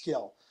find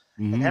skill.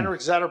 And Henrik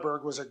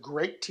Zetterberg was a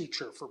great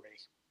teacher for me.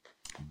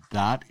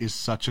 That is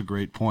such a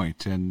great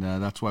point. And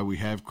that's why we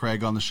have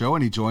Craig on the show.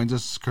 And he joins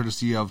us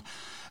courtesy of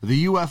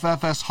The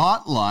UFFS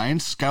hotline,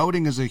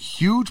 scouting is a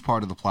huge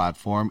part of the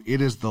platform. It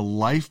is the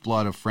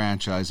lifeblood of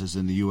franchises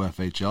in the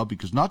UFHL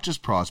because not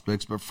just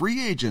prospects, but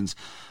free agents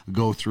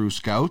go through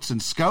scouts,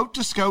 and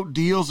scout-to-scout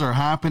deals are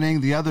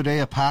happening. The other day,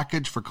 a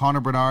package for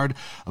Connor Bernard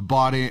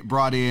brought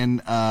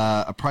in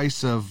a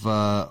price of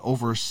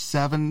over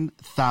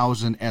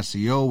 7,000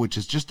 SEO, which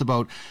is just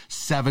about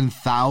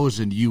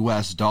 $7,000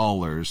 US.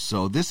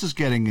 So this is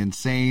getting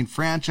insane.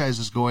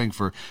 Franchises going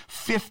for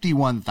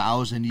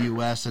 51,000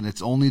 US, and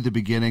it's only the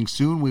beginning.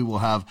 Soon we will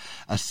have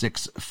a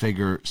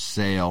six-figure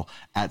sale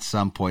at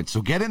some point.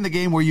 So get in the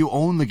game where you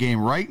own the game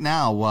right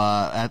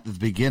now at the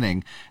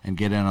beginning and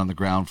get in on the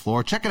ground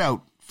floor. Check it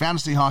out.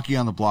 Fantasy Hockey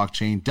on the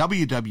Blockchain,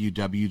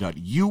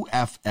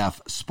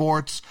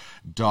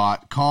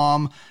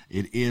 www.uffsports.com.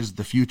 It is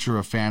the future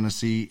of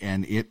fantasy,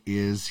 and it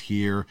is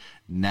here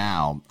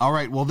now. All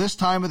right, well, this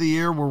time of the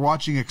year, we're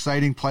watching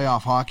exciting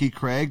playoff hockey,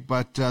 Craig,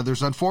 but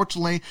there's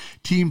unfortunately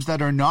teams that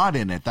are not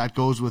in it. That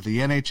goes with the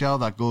NHL,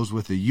 that goes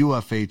with the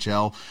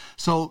UFHL.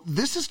 So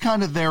this is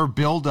kind of their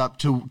build-up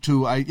to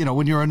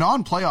when you're a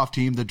non-playoff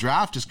team, the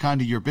draft is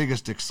kind of your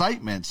biggest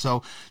excitement.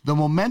 So the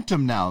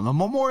momentum now, the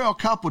Memorial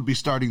Cup would be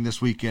starting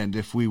this weekend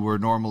if we were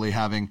normally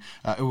having,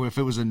 if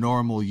it was a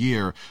normal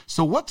year.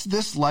 So what's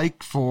this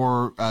like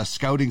for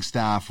scouting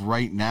staff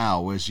right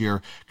now as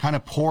you're kind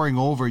of poring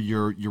over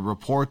your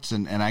reports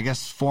and I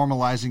guess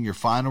formalizing your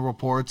final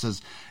reports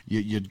as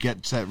you'd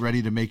get set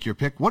ready to make your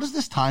pick? What is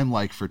this time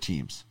like for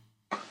teams?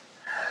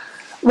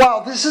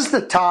 Well, this is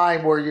the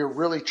time where you're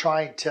really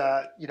trying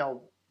to,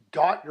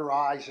 dot your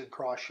I's and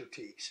cross your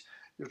T's.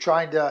 You're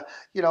trying to,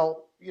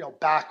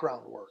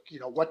 background work.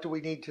 What do we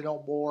need to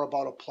know more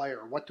about a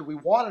player? What do we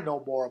want to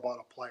know more about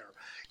a player?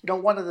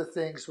 One of the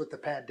things with the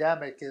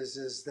pandemic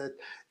is that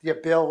the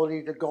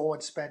ability to go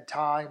and spend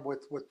time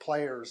with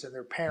players and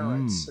their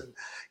parents and,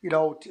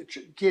 to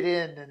get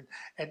in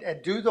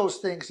and do those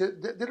things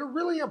that are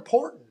really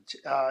important,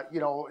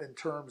 in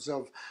terms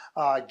of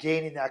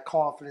gaining that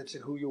confidence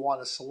in who you want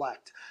to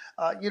select.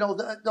 You're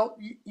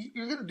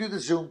going to do the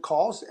Zoom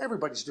calls.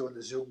 Everybody's doing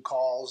the Zoom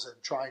calls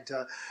and trying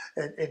to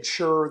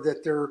ensure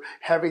that they're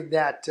having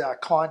that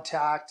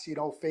contact,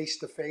 face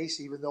to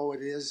face, even though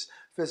it is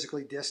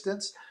physically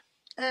distanced.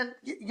 And,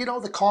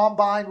 the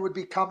Combine would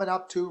be coming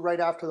up too right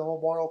after the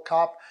Memorial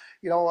Cup.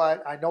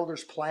 I know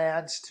there's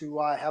plans to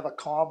have a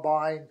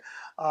Combine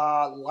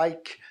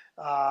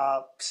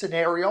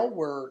scenario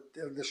where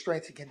the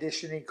strength and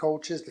conditioning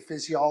coaches, the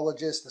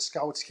physiologists, the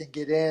scouts can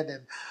get in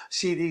and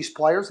see these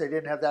players. They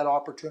didn't have that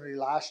opportunity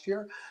last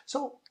year.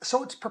 So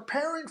it's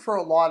preparing for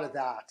a lot of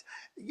that.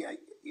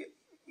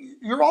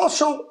 You're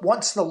also,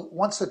 once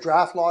the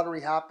draft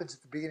lottery happens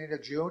at the beginning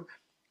of June,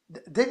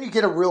 then you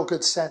get a real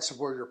good sense of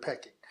where you're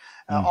picking.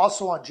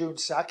 Also on June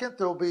 2nd,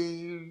 there'll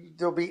be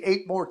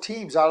 8 more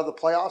teams out of the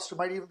playoffs. There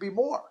might even be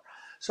more.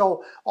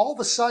 So all of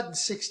a sudden,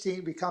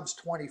 16 becomes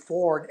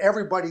 24, and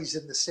everybody's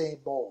in the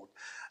same mold.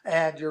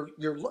 And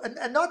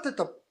and not that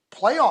the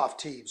playoff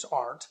teams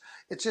aren't.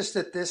 It's just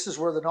that this is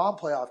where the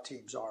non-playoff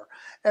teams are.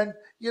 And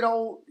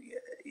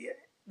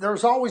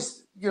there's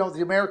always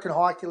the American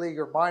Hockey League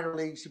or minor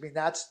leagues. I mean,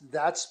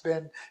 that's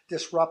been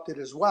disrupted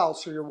as well.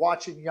 So you're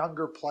watching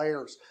younger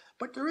players.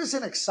 But there is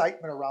an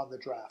excitement around the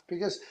draft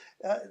because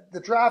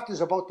the draft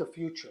is about the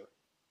future.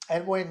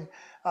 And when,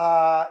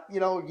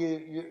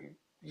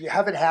 you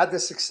haven't had the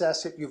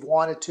success that you've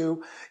wanted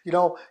to,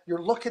 you're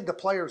looking to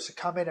players to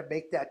come in and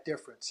make that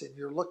difference. And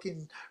you're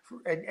looking for,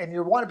 and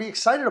you want to be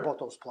excited about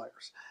those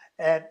players.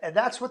 And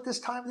that's what this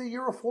time of the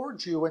year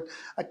affords you. And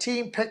a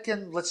team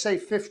picking, let's say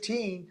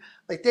 15,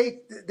 like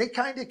they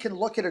kind of can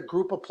look at a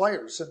group of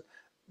players. And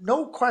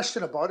no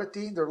question about it,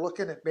 Dean, they're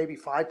looking at maybe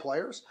 5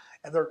 players.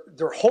 And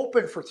they're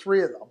hoping for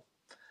 3 of them,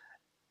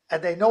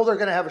 and they know they're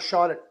going to have a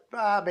shot at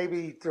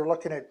maybe they're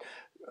looking at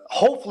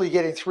hopefully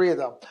getting 3 of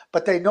them,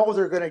 but they know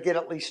they're going to get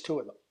at least 2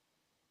 of them.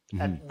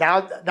 Mm-hmm. And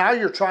now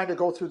you're trying to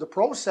go through the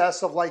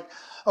process of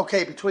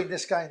okay, between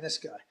this guy and this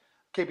guy,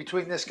 okay,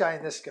 between this guy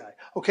and this guy,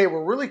 okay,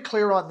 we're really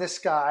clear on this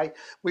guy.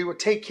 We would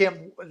take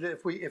him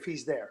if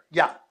he's there,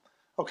 yeah,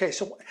 okay.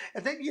 So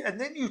and then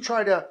you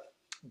try to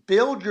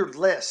build your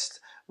list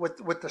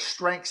with the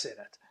strengths in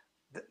it.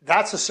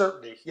 That's a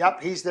certainty.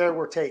 Yep, he's there.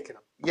 We're taking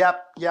him.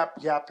 Yep.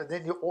 And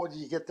then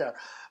you get there.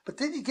 But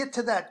then you get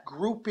to that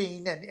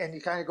grouping and you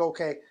kind of go,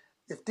 okay,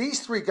 if these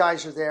 3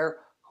 guys are there,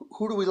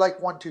 who do we like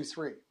 1, 2,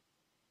 3?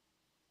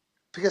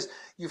 Because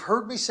you've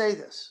heard me say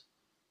this.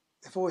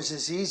 If it was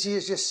as easy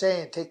as just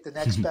saying take the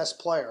next best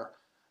player,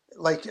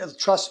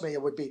 trust me,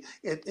 it would be.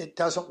 It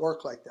doesn't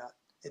work like that.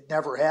 It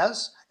never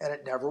has, and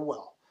it never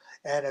will.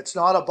 And it's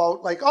not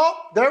about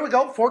there we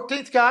go,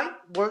 14th guy.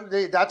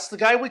 That's the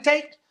guy we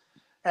take.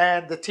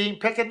 And the team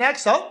picking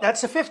next,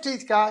 that's the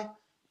 15th guy.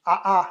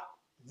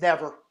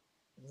 Never,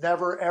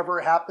 ever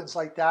happens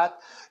like that.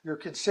 You're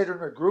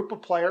considering a group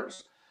of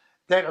players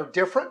that are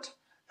different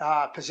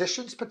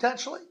positions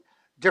potentially,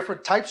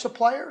 different types of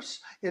players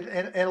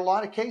in a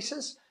lot of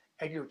cases,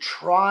 and you're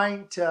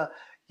trying to,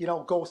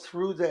 go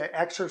through the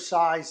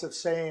exercise of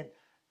saying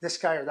this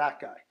guy or that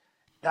guy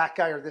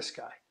or this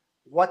guy.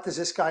 what does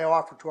this guy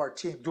offer to our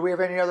team? Do we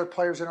have any other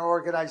players in our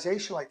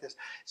organization like this?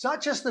 It's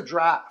not just the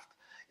draft.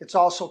 It's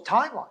also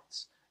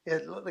timelines.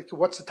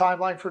 What's the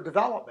timeline for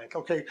development?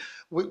 Okay,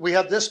 we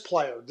have this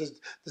player.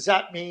 Does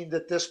that mean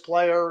that this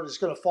player is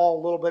going to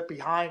fall a little bit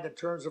behind in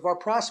terms of our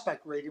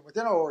prospect rating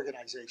within our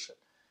organization?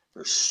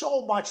 There's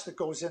so much that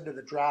goes into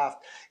the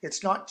draft.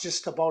 It's not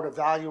just about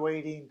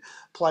evaluating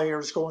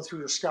players, going through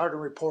your scouting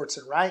reports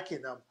and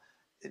ranking them.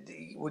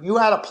 When you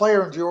add a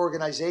player into your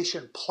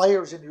organization,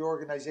 players into your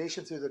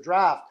organization through the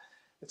draft,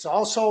 it's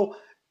also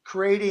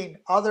creating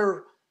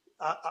other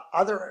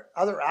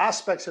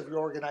aspects of your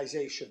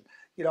organization.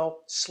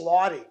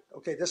 Slotting.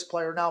 Okay, this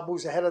player now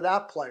moves ahead of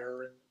that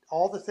player, and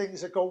all the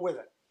things that go with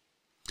it.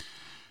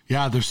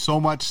 Yeah, there's so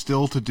much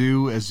still to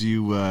do as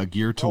you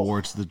gear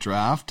towards the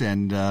draft,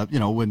 and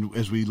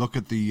as we look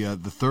at the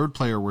third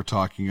player we're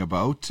talking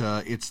about,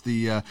 it's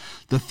the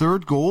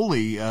third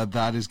goalie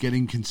that is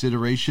getting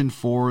consideration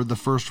for the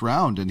first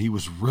round, and he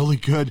was really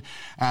good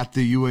at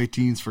the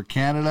U18s for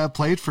Canada.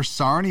 Played for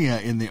Sarnia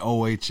in the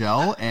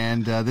OHL,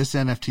 and this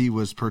NFT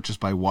was purchased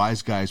by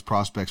Wise Guys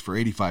Prospects for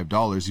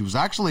 $85. He was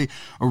actually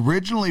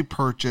originally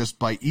purchased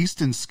by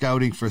Easton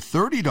Scouting for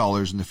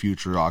 $30 in the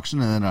future auction,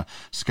 and then a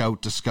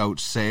scout-to-scout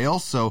sale.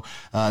 So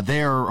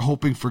they are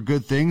hoping for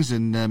good things,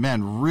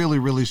 and really,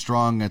 really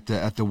strong at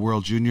the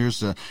World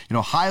Juniors.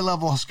 High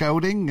level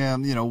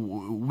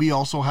scouting. We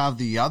also have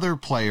the other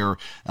player,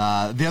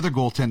 the other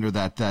goaltender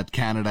that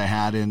Canada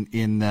had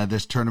in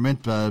this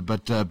tournament.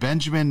 But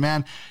Benjamin,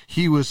 man,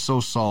 he was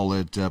so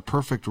solid,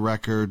 perfect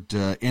record,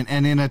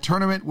 and in a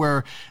tournament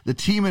where the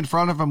team in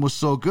front of him was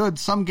so good,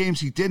 some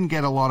games he didn't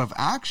get a lot of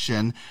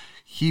action.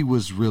 He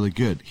was really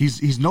good.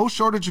 He's no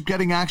shortage of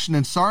getting action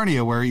in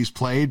Sarnia where he's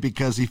played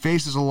because he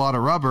faces a lot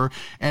of rubber.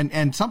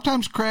 And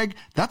sometimes, Craig,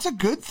 that's a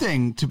good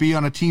thing to be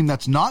on a team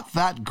that's not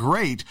that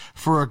great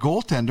for a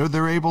goaltender.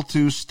 They're able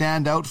to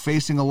stand out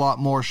facing a lot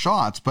more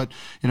shots. But,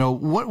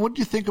 what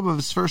do you think of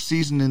his first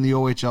season in the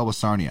OHL with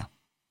Sarnia?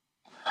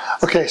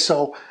 Okay,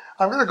 so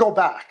I'm going to go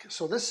back.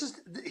 So this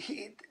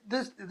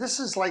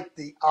is like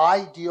the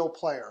ideal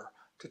player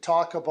to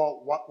talk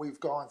about what we've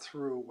gone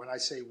through. When I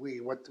say we,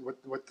 what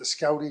the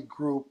scouting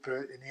group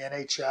in the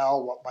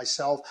NHL,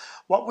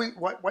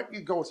 what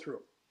you go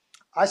through.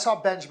 I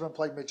saw Benjamin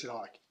play midget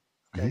hockey.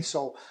 Okay,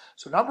 mm-hmm.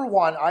 So number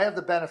one, I have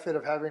the benefit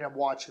of having him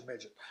watch a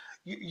midget.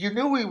 You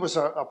knew he was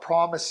a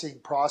promising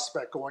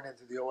prospect going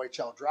into the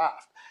OHL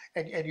draft,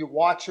 and you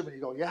watch him and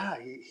you go, yeah,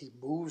 he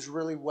moves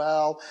really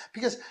well.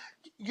 Because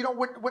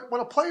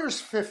when a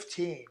player's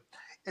 15,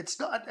 it's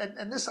not,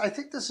 and this, I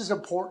think this is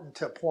important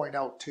to point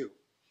out too,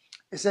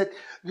 is that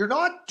you're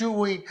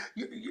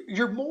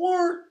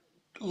more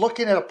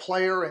looking at a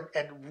player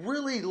and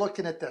really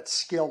looking at that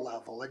skill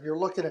level. And you're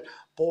looking at,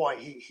 boy,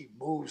 he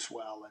moves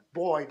well. And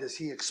boy, does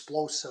he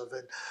explosive.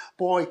 And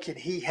boy, can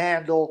he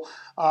handle,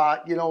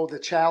 the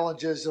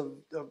challenges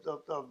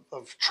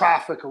of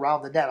traffic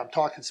around the net. I'm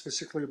talking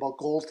specifically about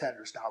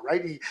goaltenders now,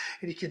 right? And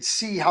you can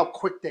see how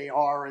quick they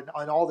are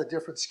and all the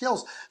different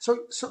skills.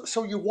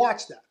 So you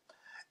watch that.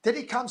 Then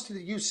he comes to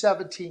the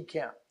U17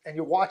 camp. And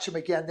you watch him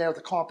again there,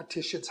 the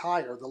competition's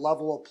higher, the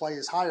level of play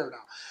is higher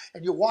now.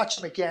 And you watch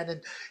him again,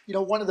 and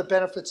one of the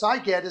benefits I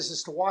get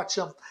is to watch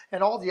him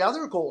and all the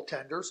other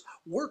goaltenders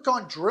work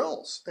on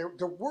drills.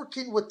 They're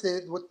working with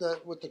the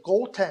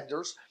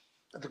goaltenders,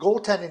 the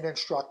goaltending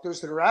instructors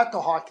that are at the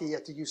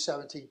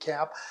U17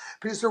 camp,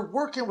 because they're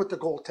working with the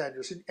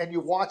goaltenders, and you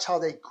watch how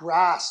they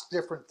grasp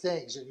different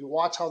things, and you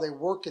watch how they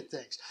work at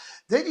ththings.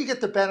 Then you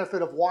get the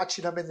benefit of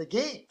watching them in the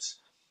games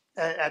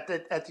at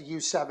the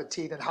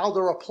U17 and how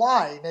they're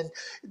applying, and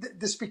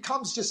this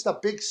becomes just a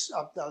big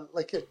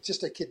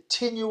just a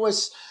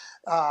continuous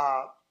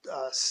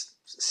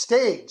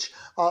stage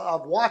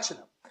of watching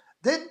them.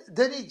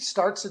 Then he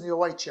starts in the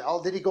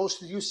OHL. Then he goes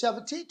to the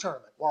U17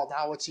 tournament. Well,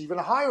 now it's even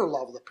a higher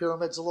level. The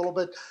pyramid's a little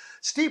bit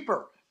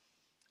steeper,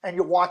 and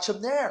you watch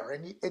him there,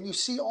 and you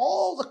see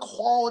all the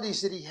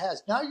qualities that he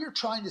has. Now you're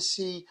trying to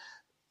see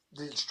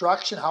the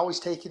instruction, how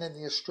he's taking in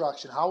the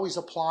instruction, how he's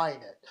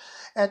applying it.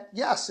 And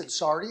yes, in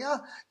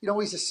Sarnia,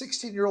 he's a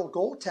 16-year-old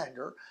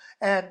goaltender,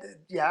 and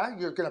yeah,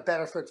 you're going to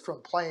benefit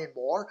from playing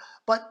more,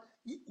 but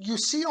you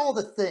see all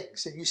the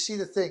things, and you see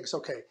the things,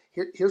 okay,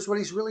 here's what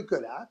he's really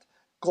good at.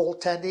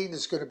 Goaltending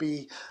is going to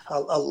be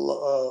a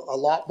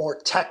lot more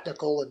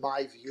technical, in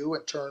my view,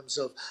 in terms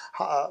of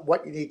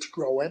what you need to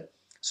grow in.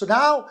 So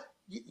now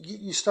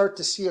you start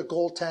to see a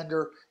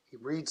goaltender. He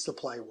reads the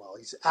play well.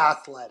 He's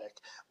athletic.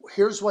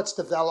 Here's what's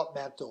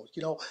developmental.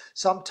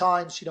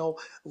 Sometimes,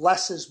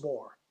 less is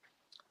more.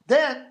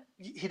 Then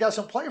he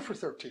doesn't play for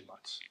 13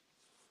 months.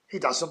 He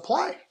doesn't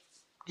play.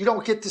 You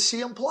don't get to see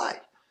him play.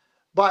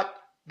 But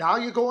now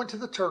you go into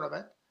the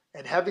tournament,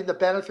 and having the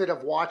benefit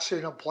of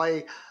watching him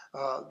play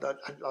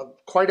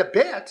quite a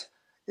bit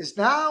is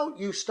now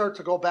you start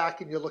to go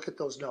back and you look at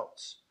those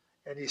notes.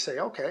 And you say,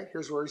 okay,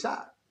 here's where he's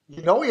at.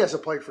 He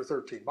hasn't played for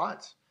 13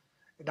 months.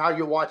 And now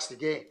you watch the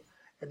game.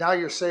 And now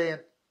you're saying,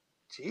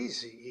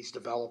 geez, he's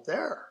developed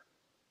there.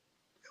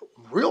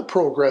 Real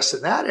progress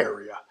in that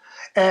area.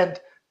 And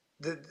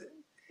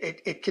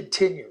it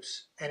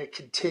continues and it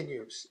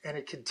continues and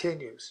it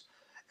continues.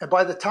 And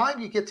by the time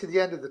you get to the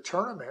end of the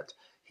tournament,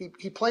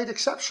 he played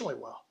exceptionally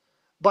well.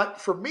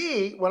 But for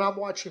me, when I'm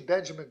watching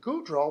Benjamin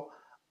Gaudreau,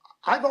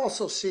 I've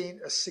also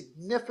seen a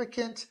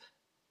significant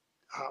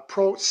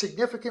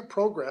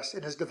progress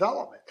in his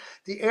development.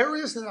 The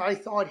areas that I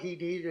thought he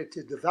needed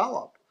to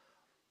develop,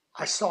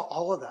 I saw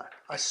all of that.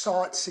 I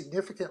saw it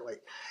significantly.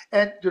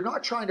 And you're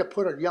not trying to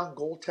put a young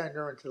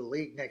goaltender into the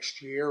league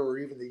next year or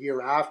even the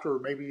year after or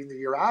maybe even the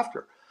year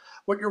after.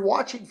 What you're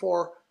watching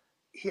for,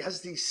 he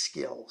has these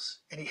skills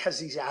and he has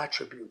these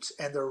attributes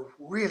and they're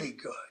really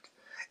good.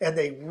 And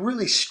they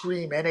really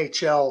scream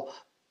NHL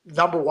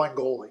 #1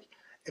 goalie.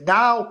 And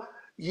now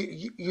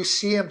you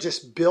see him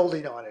just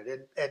building on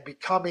it and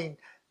becoming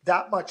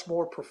that much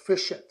more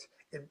proficient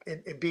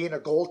in being a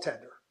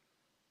goaltender.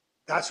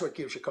 That's what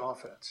gives you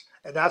confidence.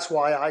 And that's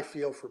why I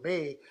feel, for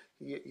me,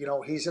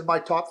 he's in my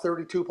top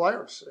 32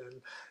 players.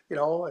 And,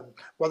 and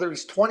whether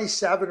he's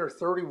 27 or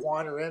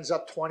 31 or ends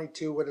up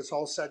 22 when it's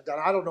all said and done,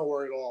 I don't know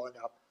where it'll all end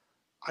up.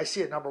 I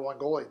see a #1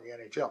 goalie in the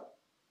NHL.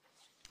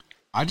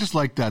 I just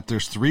like that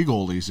there's 3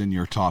 goalies in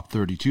your top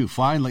 32.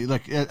 Finally,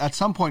 like at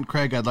some point,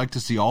 Craig, I'd like to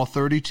see all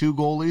 32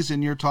 goalies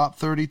in your top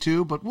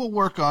 32, but we'll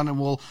work on it.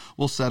 We'll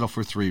settle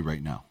for 3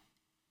 right now.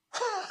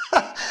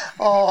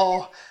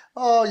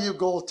 Oh, you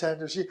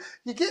goaltenders.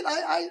 You get,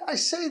 I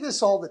say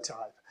this all the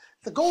time.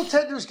 The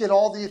goaltenders get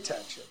all the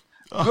attention,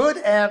 good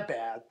and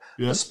bad.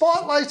 Yeah. The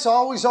spotlight's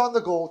always on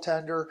the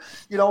goaltender,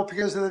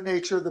 because of the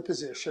nature of the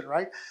position,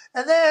 right?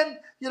 And then,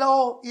 you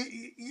always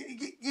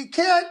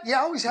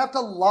have to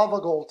love a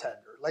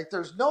goaltender. Like,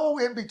 there's no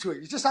in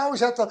between. You just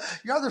always have to,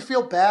 you either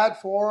feel bad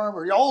for him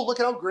or, look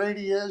at how great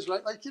he is,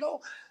 right? Like, the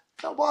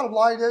bottom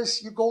line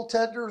is, you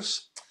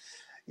goaltenders,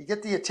 you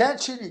get the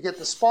attention, you get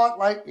the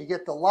spotlight, you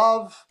get the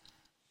love.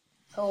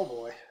 Oh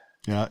boy.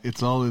 Yeah,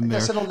 it's all in there.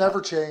 I guess it'll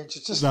never change.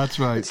 It's just, that's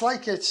right. It's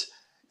like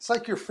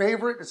your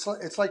favorite.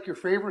 It's like your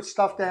favorite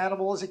stuffed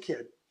animal as a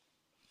kid.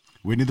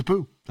 Winnie the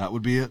Pooh. That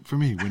would be it for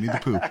me. Winnie the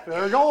Pooh.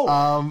 There you go.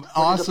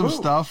 Awesome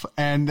stuff.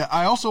 And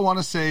I also want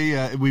to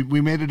say we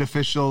made it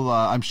official.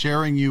 I'm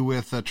sharing you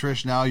with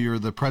Trish now. You're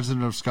the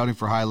president of scouting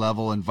for High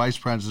Level and vice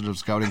president of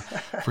scouting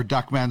for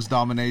Duckman's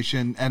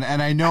Domination. And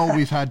I know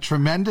we've had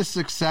tremendous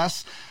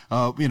success.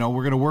 We're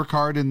going to work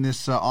hard in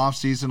this off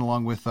season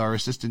along with our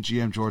assistant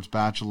GM George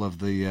Batchel of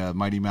the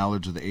Mighty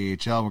Mallards of the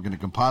AHL. We're going to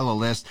compile a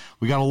list.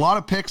 We got a lot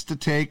of picks to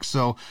take,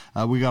 so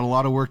we got a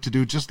lot of work to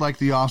do, just like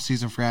the off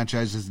season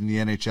franchises in the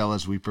NHL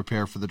as we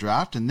prepare for the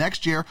draft. And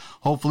next year,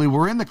 hopefully,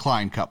 we're in the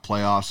Klein Cup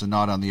playoffs and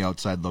not on the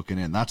outside looking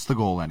in. That's the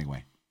goal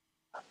anyway.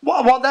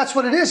 Well, that's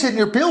what it is in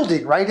your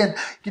building, right? And,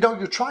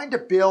 you're trying to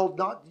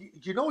build,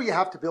 you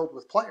have to build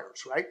with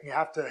players, right? You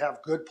have to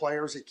have good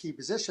players at key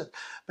positions.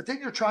 But then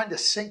you're trying to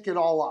sync it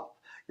all up.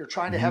 You're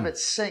trying to have it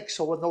sync.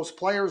 So when those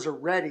players are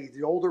ready,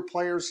 the older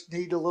players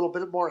need a little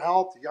bit more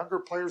help. The younger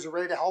players are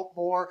ready to help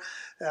more.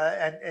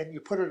 And you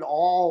put it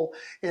all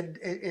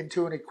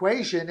into an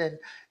equation. And,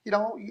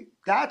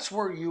 that's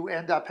where you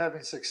end up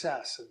having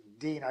success. And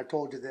Dean, I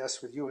told you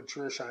this with you and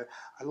Trish. I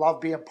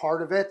love being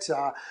part of it.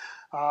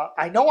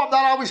 I know I'm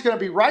not always going to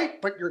be right,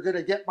 but you're going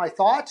to get my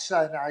thoughts.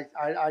 And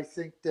I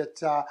think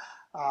that,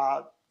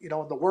 in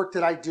the work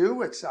that I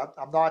do,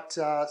 I'm not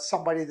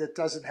somebody that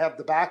doesn't have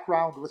the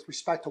background with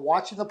respect to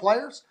watching the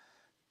players.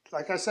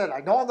 Like I said,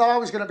 I know I'm not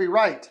always going to be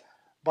right,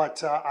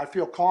 but I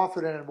feel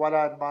confident in what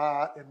I'm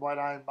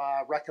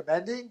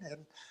recommending.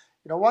 And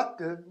you know what?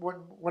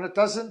 When it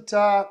doesn't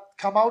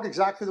come out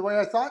exactly the way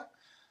I thought,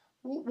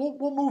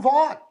 we'll move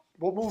on.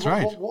 We'll move.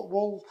 That's right.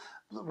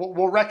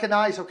 We'll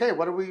recognize. Okay,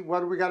 what do we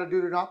got to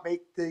do to not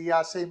make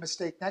the same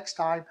mistake next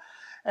time?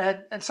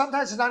 And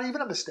sometimes it's not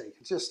even a mistake.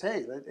 It's just,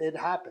 hey, it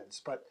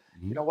happens. But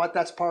you know what?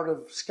 That's part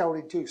of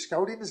scouting too.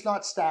 Scouting is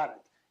not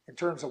static in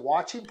terms of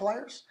watching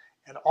players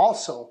and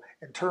also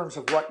in terms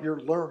of what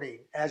you're learning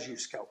as you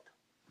scout.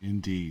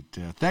 Indeed.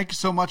 Thank you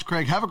so much,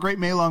 Craig. Have a great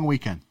May long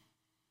weekend.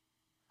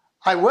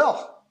 I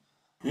will.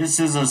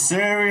 This is a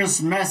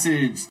serious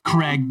message.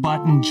 Craig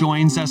Button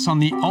joins us on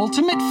the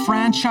Ultimate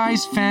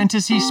Franchise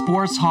Fantasy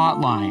Sports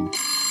Hotline.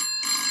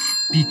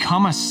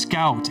 Become a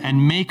scout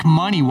and make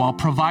money while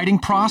providing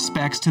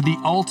prospects to the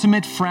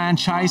Ultimate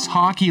Franchise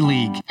Hockey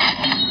League.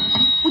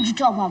 What you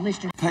talking about,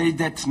 mister? Pay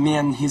that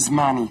man his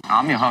money.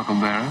 I'm your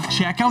huckleberry.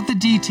 Check out the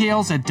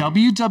details at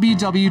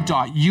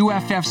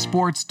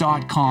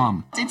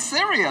www.uffsports.com. It's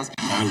serious.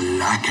 I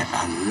like it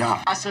a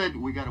lot. I said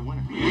we got a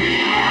winner.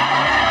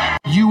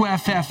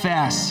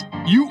 UFFS.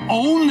 You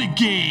own the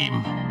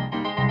game.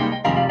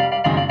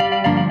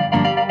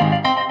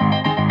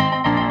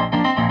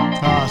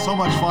 So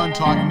much fun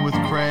talking with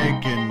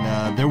Craig,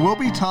 and there will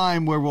be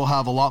time where we'll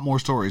have a lot more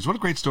stories. What a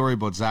great story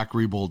about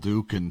Zachary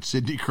Bolduc and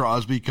Sidney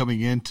Crosby coming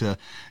in to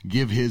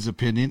give his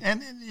opinion.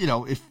 And,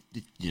 if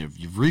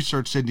you've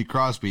researched Sidney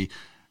Crosby,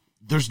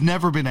 there's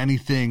never been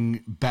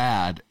anything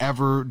bad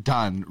ever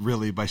done,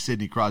 really, by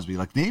Sidney Crosby.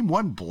 Like, name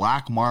one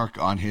black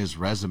mark on his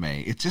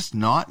resume. It's just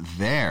not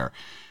there.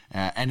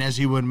 And as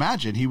you would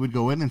imagine, he would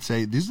go in and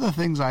say, these are the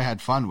things I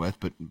had fun with,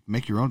 but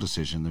make your own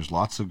decision. There's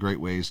lots of great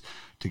ways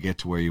to get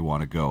to where you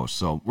want to go.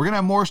 So we're going to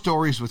have more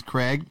stories with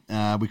Craig.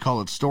 We call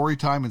it Story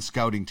Time and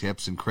Scouting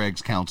Tips in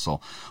Craig's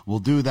Council. We'll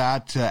do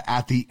that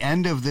at the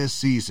end of this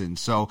season.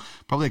 So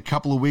probably a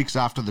couple of weeks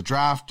after the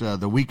draft,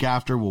 the week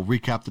after, we'll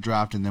recap the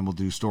draft, and then we'll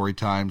do Story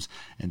Times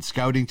and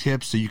Scouting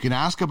Tips. So you can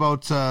ask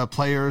about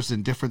players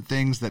and different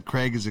things that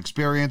Craig has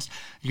experienced.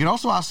 You can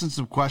also ask him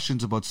some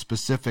questions about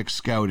specific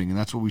scouting, and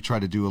that's what we try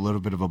to do, a little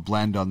bit of a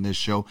blend on this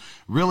show.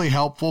 Really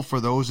helpful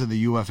for those in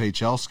the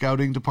UFHL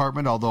scouting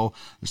department, although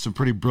there's some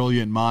pretty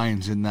brilliant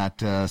minds in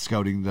that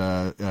scouting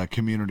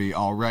community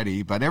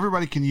already. But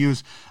everybody can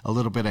use a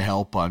little bit of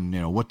help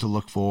on what to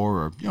look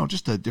for, or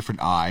just a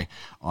different eye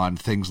on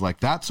things like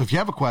that. So if you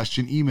have a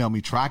question, email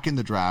me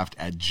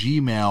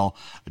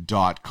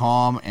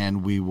trackingthedraft@gmail.com,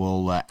 and we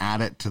will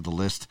add it to the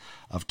list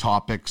of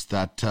topics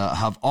that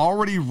have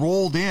already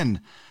rolled in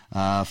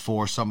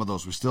for some of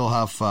those. We still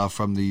have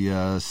from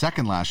the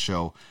second last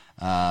show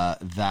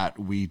that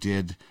we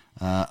did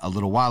a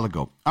little while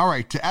ago. All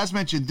right, as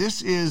mentioned,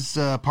 this is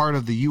part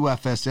of the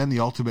UFSN, the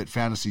Ultimate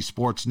Fantasy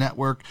Sports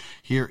Network.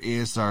 Here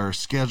is our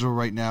schedule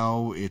right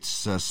now.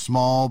 It's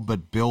small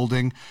but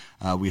building.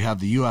 We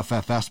have the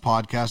UFFS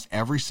podcast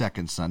every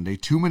second Sunday,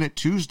 2 Minute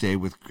Tuesday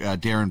with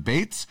Darren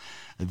Bates.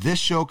 This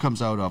show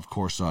comes out, of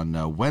course,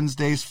 on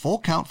Wednesdays. Full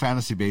Count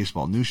Fantasy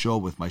Baseball, new show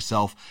with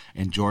myself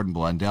and Jordan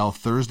Blundell.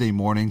 Thursday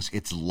mornings,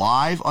 it's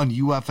live on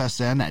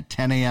UFSN at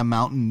 10 a.m.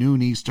 Mountain,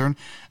 noon Eastern,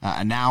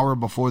 an hour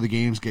before the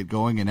games get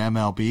going in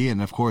MLB. And,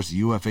 of course,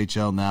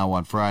 UFHL now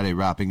on Friday,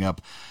 wrapping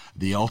up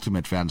the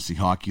Ultimate Fantasy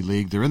Hockey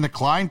League. They're in the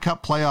Klein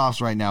Cup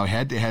playoffs right now,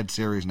 head-to-head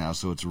series now,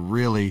 so it's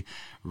really,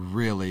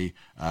 really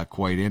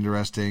quite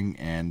interesting,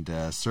 and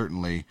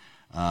certainly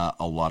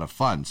a lot of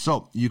fun.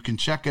 So you can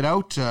check it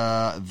out.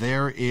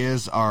 There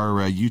is our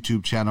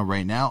YouTube channel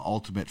right now,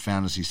 Ultimate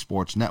Fantasy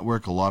Sports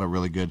Network. A lot of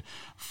really good,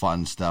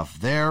 fun stuff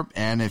there.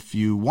 And if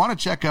you want to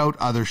check out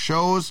other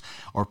shows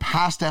or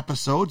past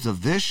episodes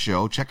of this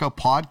show, check out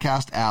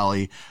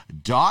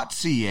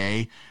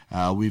podcastalley.ca.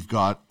 We've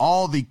got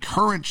all the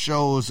current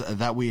shows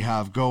that we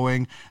have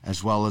going,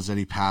 as well as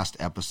any past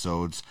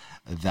episodes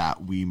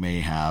that we may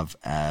have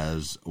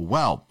as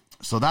well.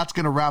 So that's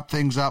going to wrap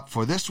things up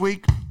for this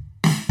week.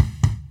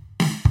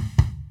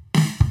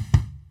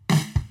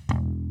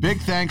 Big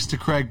thanks to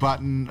Craig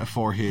Button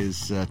for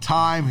his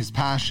time, his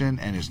passion,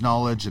 and his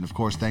knowledge. And, of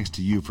course, thanks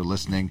to you for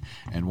listening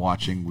and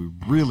watching. We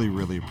really,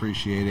 really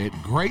appreciate it.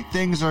 Great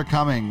things are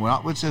coming,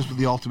 not just with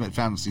the Ultimate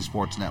Fantasy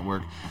Sports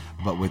Network,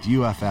 but with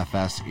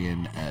UFFS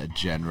in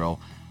general.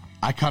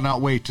 I cannot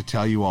wait to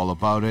tell you all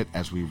about it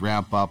as we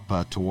ramp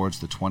up towards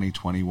the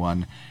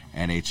 2021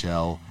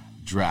 NHL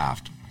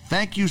Draft.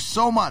 Thank you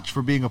so much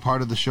for being a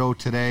part of the show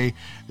today.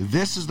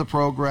 This is the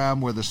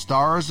program where the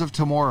stars of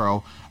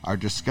tomorrow are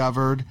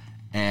discovered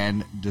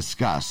and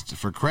discussed.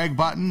 For Craig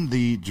Button,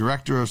 the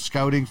Director of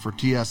Scouting for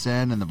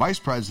TSN and the Vice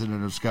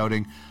President of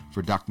Scouting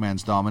for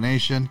Duckman's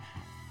Domination,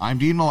 I'm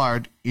Dean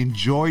Millard.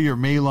 Enjoy your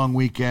May-long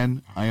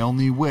weekend. I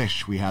only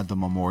wish we had the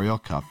Memorial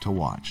Cup to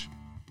watch.